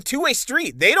it's a two-way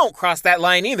street. They don't cross that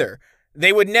line either.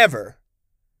 They would never.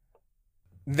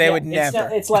 They would never.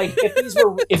 It's like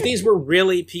if these were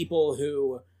really people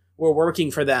who were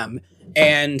working for them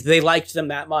and they liked them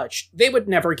that much, they would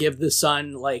never give the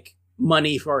son like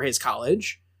money for his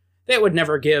college. They would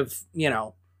never give,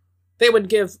 they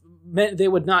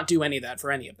would not do any of that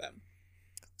for any of them.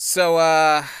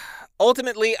 So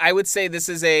ultimately, I would say this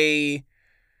is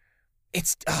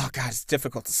it's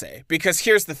difficult to say, because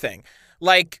here's the thing.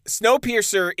 Like,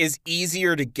 Snowpiercer is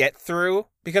easier to get through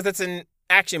because it's an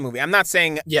action movie. I'm not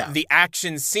saying the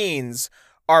action scenes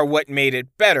are what made it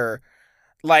better.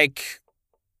 Like,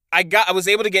 I was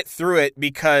able to get through it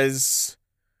because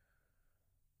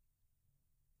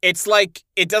it's like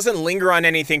it doesn't linger on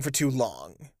anything for too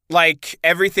long. Like,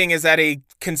 everything is at a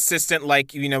consistent,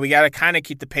 like, we got to kind of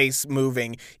keep the pace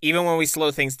moving. Even when we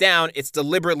slow things down, it's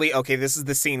deliberately, okay, this is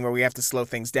the scene where we have to slow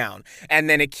things down. And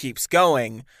then it keeps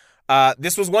going.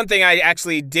 This was one thing I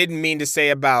actually didn't mean to say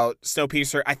about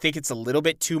Snowpiercer. I think it's a little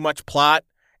bit too much plot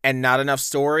and not enough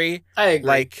story. I agree.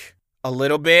 Like, a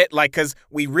little bit. Like, because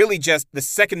we really just, the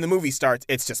second the movie starts,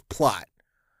 it's just plot.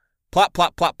 Plot,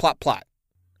 plot, plot, plot, plot.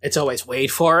 It's always wait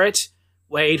for it.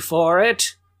 Wait for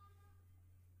it.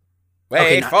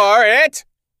 Wait for it.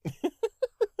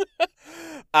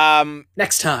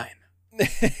 Next time.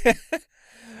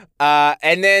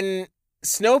 And then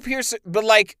Snowpiercer, but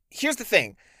like, here's the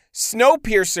thing.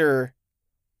 Snowpiercer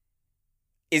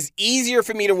is easier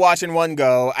for me to watch in one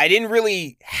go. I didn't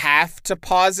really have to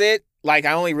pause it. Like,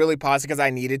 I only really paused it because I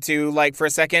needed to, like, for a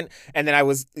second, and then I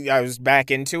was back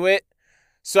into it.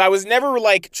 So I was never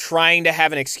like trying to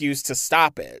have an excuse to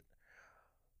stop it.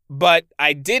 But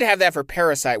I did have that for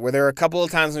Parasite, where there were a couple of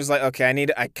times where it was like, okay,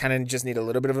 I kind of just need a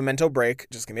little bit of a mental break.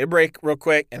 Just give me a break real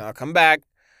quick, and I'll come back.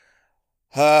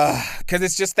 Because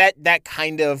it's just that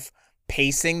kind of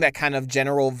pacing, that kind of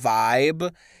general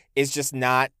vibe is just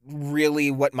not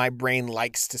really what my brain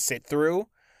likes to sit through.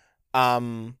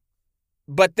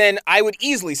 But then I would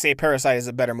easily say Parasite is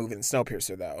a better movie than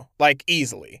Snowpiercer, though. Like,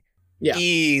 easily. Yeah.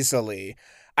 Easily.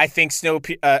 I think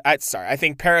I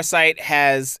think Parasite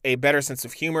has a better sense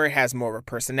of humor, has more of a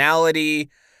personality.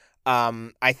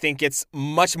 I think it's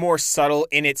much more subtle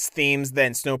in its themes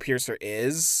than Snowpiercer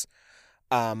is.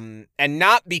 And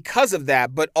not because of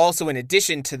that, but also in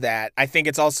addition to that, I think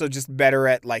it's also just better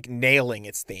at like nailing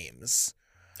its themes.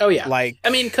 Oh yeah. Like, I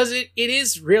mean, because it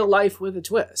is real life with a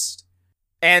twist.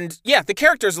 And yeah, the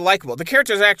characters are likable. The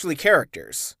characters are actually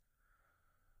characters.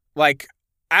 Like,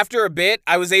 after a bit,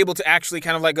 I was able to actually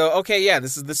kind of like go, okay, yeah,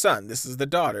 this is the son, this is the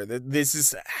daughter, this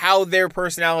is how their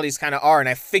personalities kind of are, and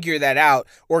I figure that out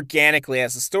organically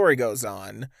as the story goes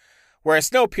on. Whereas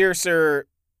Snowpiercer,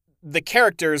 the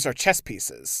characters are chess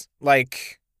pieces.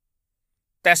 Like,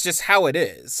 that's just how it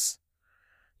is.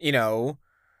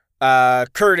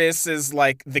 Curtis is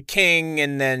like the king,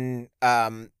 and then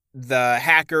the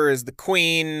hacker is the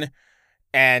queen,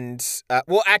 and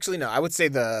well, actually, no, I would say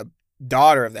the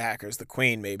daughter of the hacker is the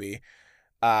queen, maybe.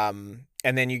 And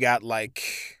then you got like,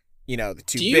 you know, the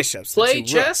two bishops, play the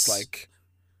two chess? rooks, like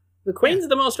The queen's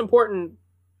the most important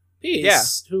piece. Yeah.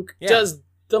 Who Yeah. does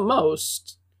the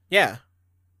most. yeah.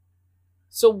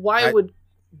 So why would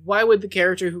the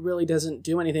character who really doesn't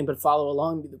do anything but follow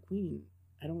along be the queen?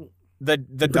 I don't. The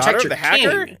Protect daughter of your the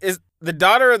hacker king. is the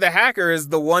daughter of the hacker is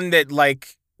the one that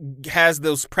like has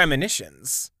those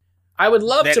premonitions. I would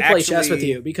love That to play chess with actually-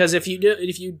 you, because if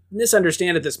you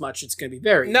misunderstand it this much, it's going to be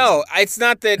very easy. No, it's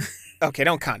not that. Okay,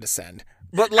 don't condescend.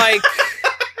 But like,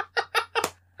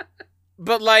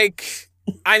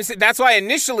 that's why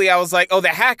initially I was like, oh, the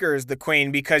hacker is the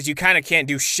queen because you kind of can't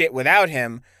do shit without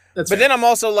him. That's But fair. then I'm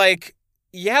also like,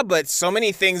 yeah, but so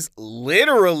many things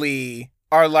literally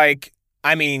are like,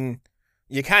 I mean,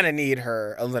 you kind of need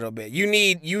her a little bit. You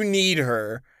need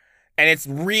her. And it's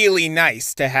really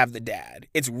nice to have the dad.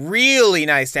 It's really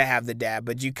nice to have the dad,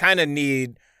 but you kind of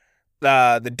need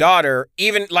the daughter,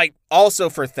 even like also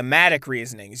for thematic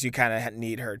reasonings, you kind of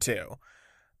need her too.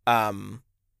 So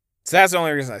that's the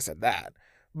only reason I said that.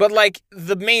 But like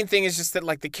the main thing is just that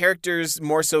like the characters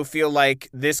more so feel like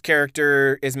this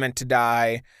character is meant to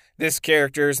die. This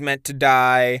character is meant to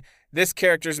die. This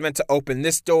character is meant to open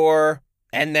this door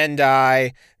and then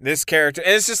die. This character,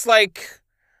 and it's just like,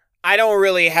 I don't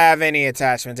really have any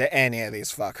attachment to any of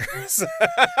these fuckers.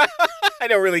 I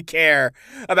don't really care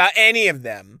about any of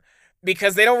them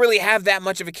because they don't really have that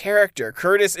much of a character.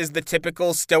 Curtis is the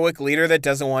typical stoic leader that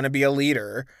doesn't want to be a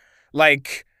leader.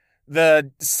 Like,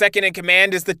 the second in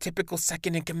command is the typical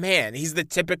second in command. He's the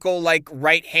typical, like,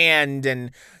 right hand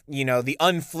and, you know, the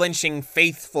unflinching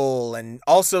faithful and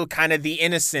also kind of the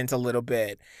innocent a little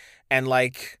bit. And,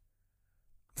 like,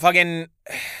 fucking,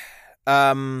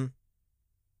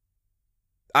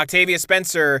 Octavia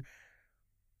Spencer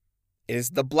is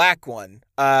the black one.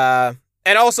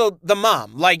 And also the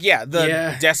mom. Like, yeah,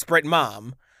 the desperate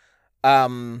mom.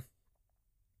 So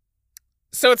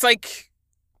it's like,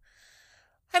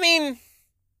 I mean,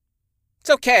 it's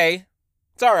okay.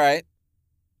 It's all right.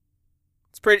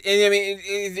 It's pretty, I mean,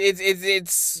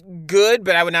 it's good,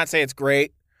 but I would not say it's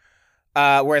great.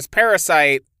 Whereas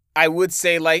Parasite, I would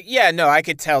say like, yeah, no, I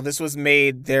could tell this was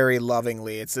made very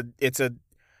lovingly. It's a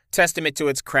testament to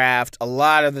its craft. A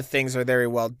lot of the things are very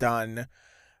well done.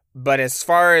 But as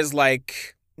far as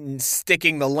like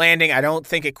sticking the landing, I don't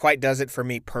think it quite does it for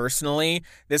me personally.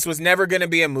 This was never going to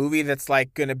be a movie that's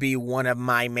like going to be one of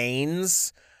my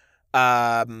mains.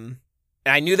 And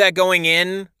I knew that going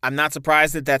in. I'm not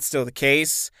surprised that that's still the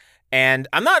case. And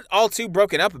I'm not all too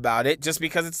broken up about it just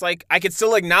because it's like I could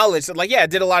still acknowledge that, like, yeah, it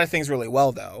did a lot of things really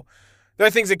well, though. There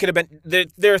are things that could have been,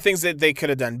 there are things that they could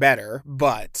have done better,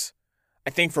 but I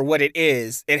think for what it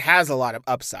is, it has a lot of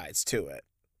upsides to it.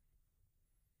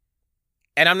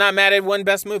 And I'm not mad at one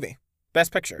Best Movie,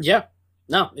 Best Picture. Yeah,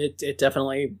 no, it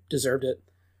definitely deserved it.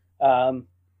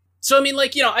 So I mean,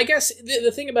 like, you know, I guess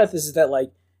the thing about this is that,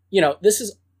 like, you know, this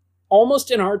is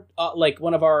almost in our like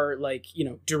one of our, like, you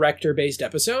know, director based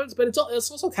episodes, but it's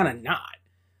also kind of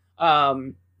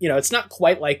not. You know, it's not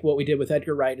quite like what we did with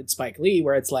Edgar Wright and Spike Lee,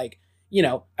 where it's like, you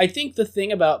know, I think the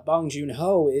thing about Bong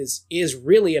Joon-ho is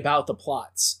really about the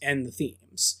plots and the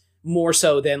themes more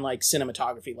so than like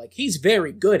cinematography. Like, he's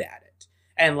very good at it,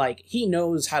 and like he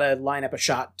knows how to line up a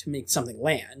shot to make something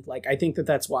land. Like, I think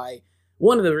that's why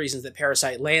one of the reasons that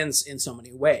Parasite lands in so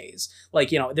many ways.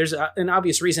 Like, you know, there's an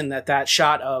obvious reason that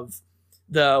shot of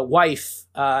the wife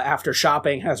after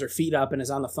shopping has her feet up and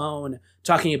is on the phone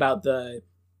talking about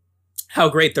how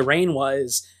great the rain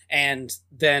was, and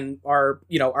then our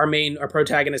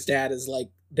protagonist dad is like,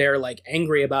 they're like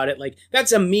angry about it. Like,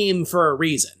 that's a meme for a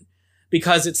reason,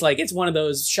 because it's like, it's one of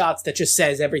those shots that just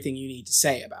says everything you need to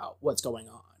say about what's going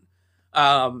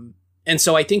on. And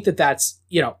so I think that's,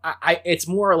 you know, it's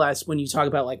more or less, when you talk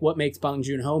about like what makes Bong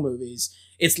Joon-ho movies,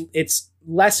 it's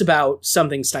less about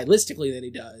something stylistically that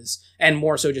he does and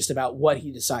more so just about what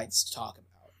he decides to talk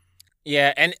about.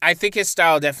 Yeah, and I think his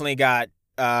style definitely got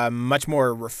much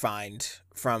more refined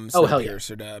from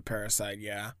Snowpiercer to Parasite,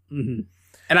 yeah. Mm-hmm.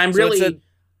 And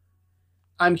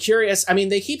I'm curious. I mean,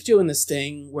 they keep doing this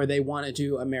thing where they want to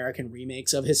do American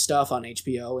remakes of his stuff on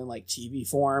HBO in like TV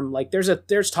form. Like,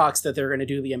 there's talks that they're going to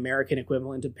do the American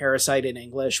equivalent of Parasite in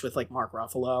English with like Mark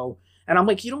Ruffalo, and I'm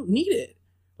like, you don't need it.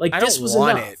 Like, this was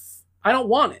enough. I don't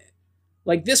want it.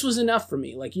 Like, this was enough for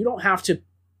me. Like, you don't have to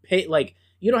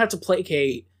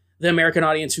placate the American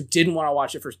audience who didn't want to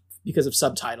watch it because of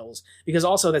subtitles, because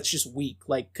also that's just weak.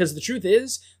 Like, because the truth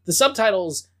is, the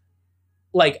subtitles,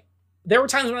 like, there were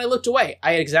times when I looked away.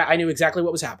 I knew exactly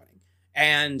what was happening.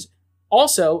 And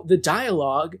Also, the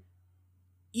dialogue,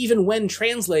 even when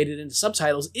translated into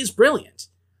subtitles, is brilliant.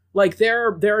 Like,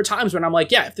 there are times when I'm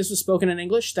like, yeah, if this was spoken in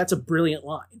English, that's a brilliant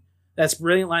line. That's a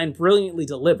brilliant line, brilliantly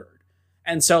delivered.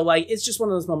 And so, like, it's just one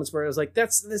of those moments where I was like,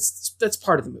 that's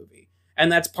part of the movie. And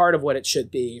that's part of what it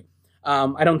should be.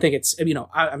 I don't think it's,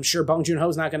 I'm sure Bong Joon-ho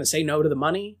is not going to say no to the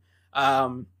money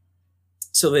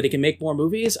so that he can make more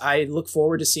movies. I look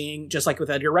forward to seeing, just like with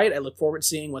Edgar Wright, I look forward to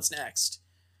seeing what's next.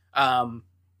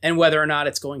 And whether or not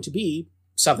it's going to be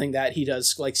something that he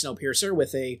does like Snowpiercer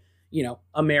with a,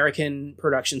 American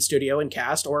production studio and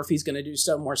cast, or if he's going to do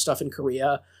some more stuff in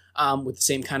Korea with the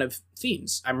same kind of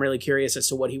themes. I'm really curious as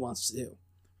to what he wants to do.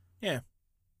 Yeah.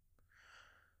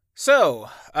 So,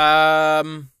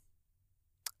 I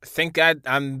think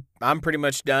I'm pretty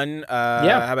much done.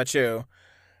 Yeah. How about you?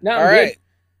 No, all right.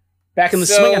 Back in the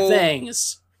swing of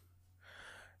things.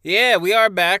 Yeah, we are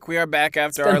back. We are back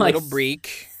after our like little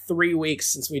break. 3 weeks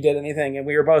since we did anything, and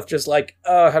we were both just like,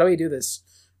 how do we do this?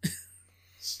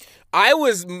 I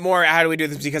was more, how do we do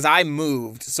this? Because I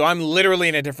moved, so I'm literally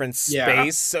in a different space. Yeah.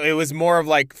 So it was more of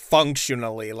like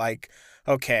functionally, like,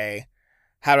 okay,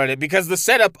 how do I do it? Because the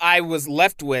setup I was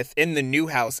left with in the new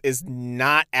house is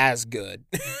not as good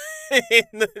than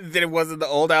it was in the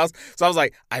old house. So I was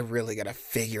like, I really got to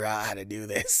figure out how to do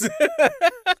this.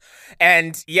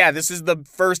 And yeah, this is the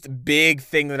first big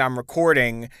thing that I'm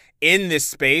recording in this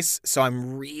space. So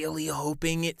I'm really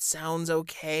hoping it sounds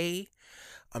okay.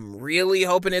 I'm really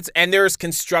hoping and there's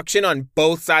construction on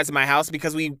both sides of my house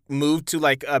because we moved to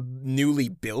like a newly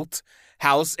built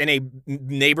house in a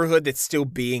neighborhood that's still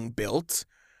being built.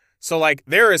 So like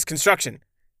there is construction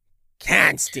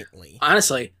constantly.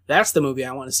 Honestly, that's the movie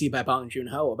I want to see by Bong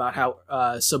Joon-ho about how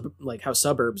how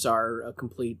suburbs are a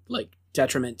complete like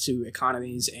detriment to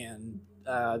economies and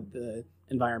the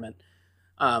environment.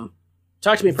 Talk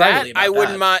to me privately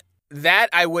about that.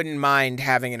 I wouldn't mind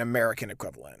having an American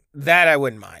equivalent. That I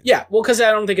wouldn't mind. Yeah, well, because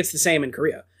I don't think it's the same in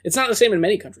Korea. It's not the same in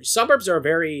many countries. Suburbs are a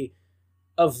very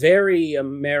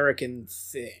American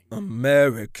thing.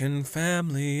 American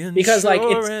family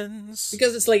insurance.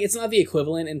 Because it's not the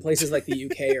equivalent in places like the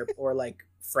UK or like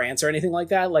France or anything like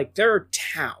that. Like there are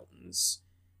towns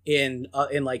in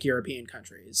like European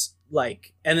countries,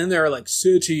 like, and then there are like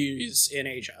cities in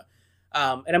Asia.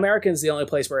 And American's the only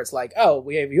place where it's like, oh,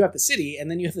 you have the city,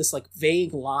 and then you have this like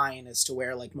vague line as to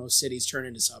where like most cities turn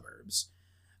into suburbs.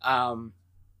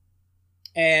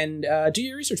 And do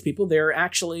your research, people. They're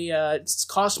actually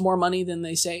cost more money than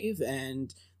they save,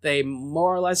 and they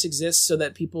more or less exist so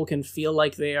that people can feel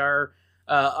like they are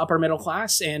upper middle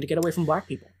class and to get away from black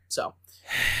people. So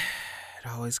it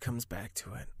always comes back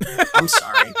to it. I'm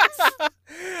sorry.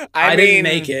 I didn't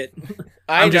make it.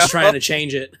 I'm just trying to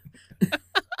change it.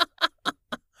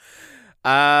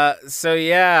 So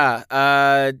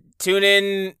yeah, tune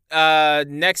in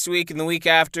next week and the week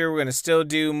after. We're gonna still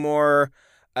do more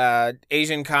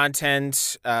Asian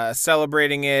content,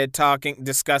 celebrating it,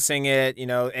 discussing it,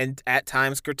 and at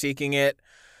times critiquing it.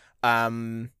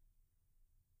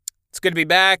 It's good to be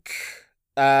back.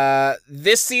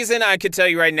 This season, I could tell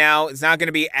you right now, it's not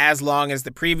gonna be as long as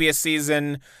the previous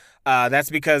season. That's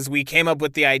because we came up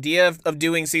with the idea of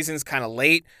doing seasons kind of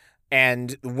late.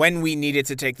 And when we needed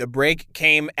to take the break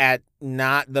came at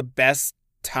not the best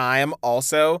time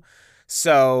also.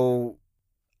 So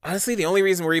honestly, the only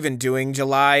reason we're even doing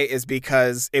July is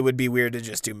because it would be weird to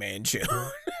just do May and June.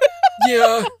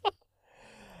 Yeah.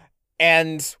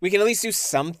 And we can at least do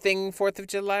something 4th of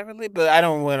July related, but I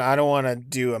don't want to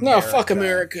do America. No, fuck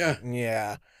America.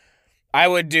 Yeah. I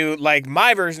would do, like,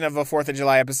 my version of a 4th of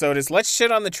July episode is let's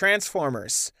shit on the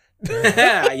Transformers.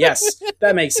 Yes,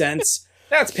 that makes sense.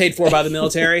 That's paid for by the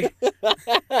military.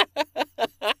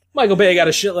 Michael Bay got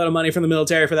a shitload of money from the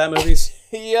military for that movies.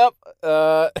 Yep.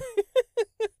 All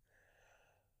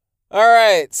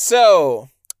right. So,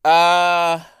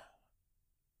 I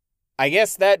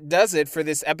guess that does it for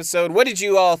this episode. What did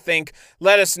you all think?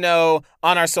 Let us know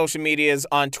on our social medias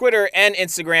on Twitter and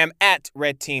Instagram at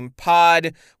Red Team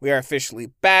Pod. We are officially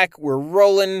back. We're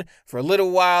rolling for a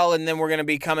little while, and then we're going to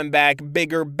be coming back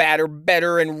bigger, badder,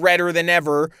 better, and redder than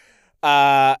ever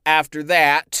after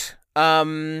that.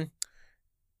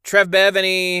 Trev Bev,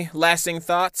 any lasting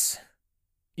thoughts?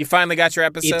 You finally got your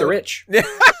episode? Eat the rich.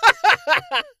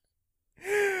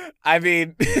 I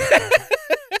mean...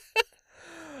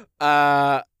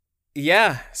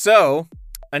 yeah. So,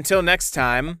 until next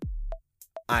time,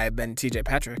 I've been TJ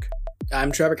Patrick.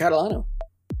 I'm Trevor Catalano.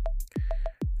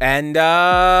 And,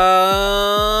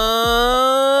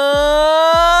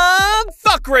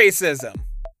 fuck racism.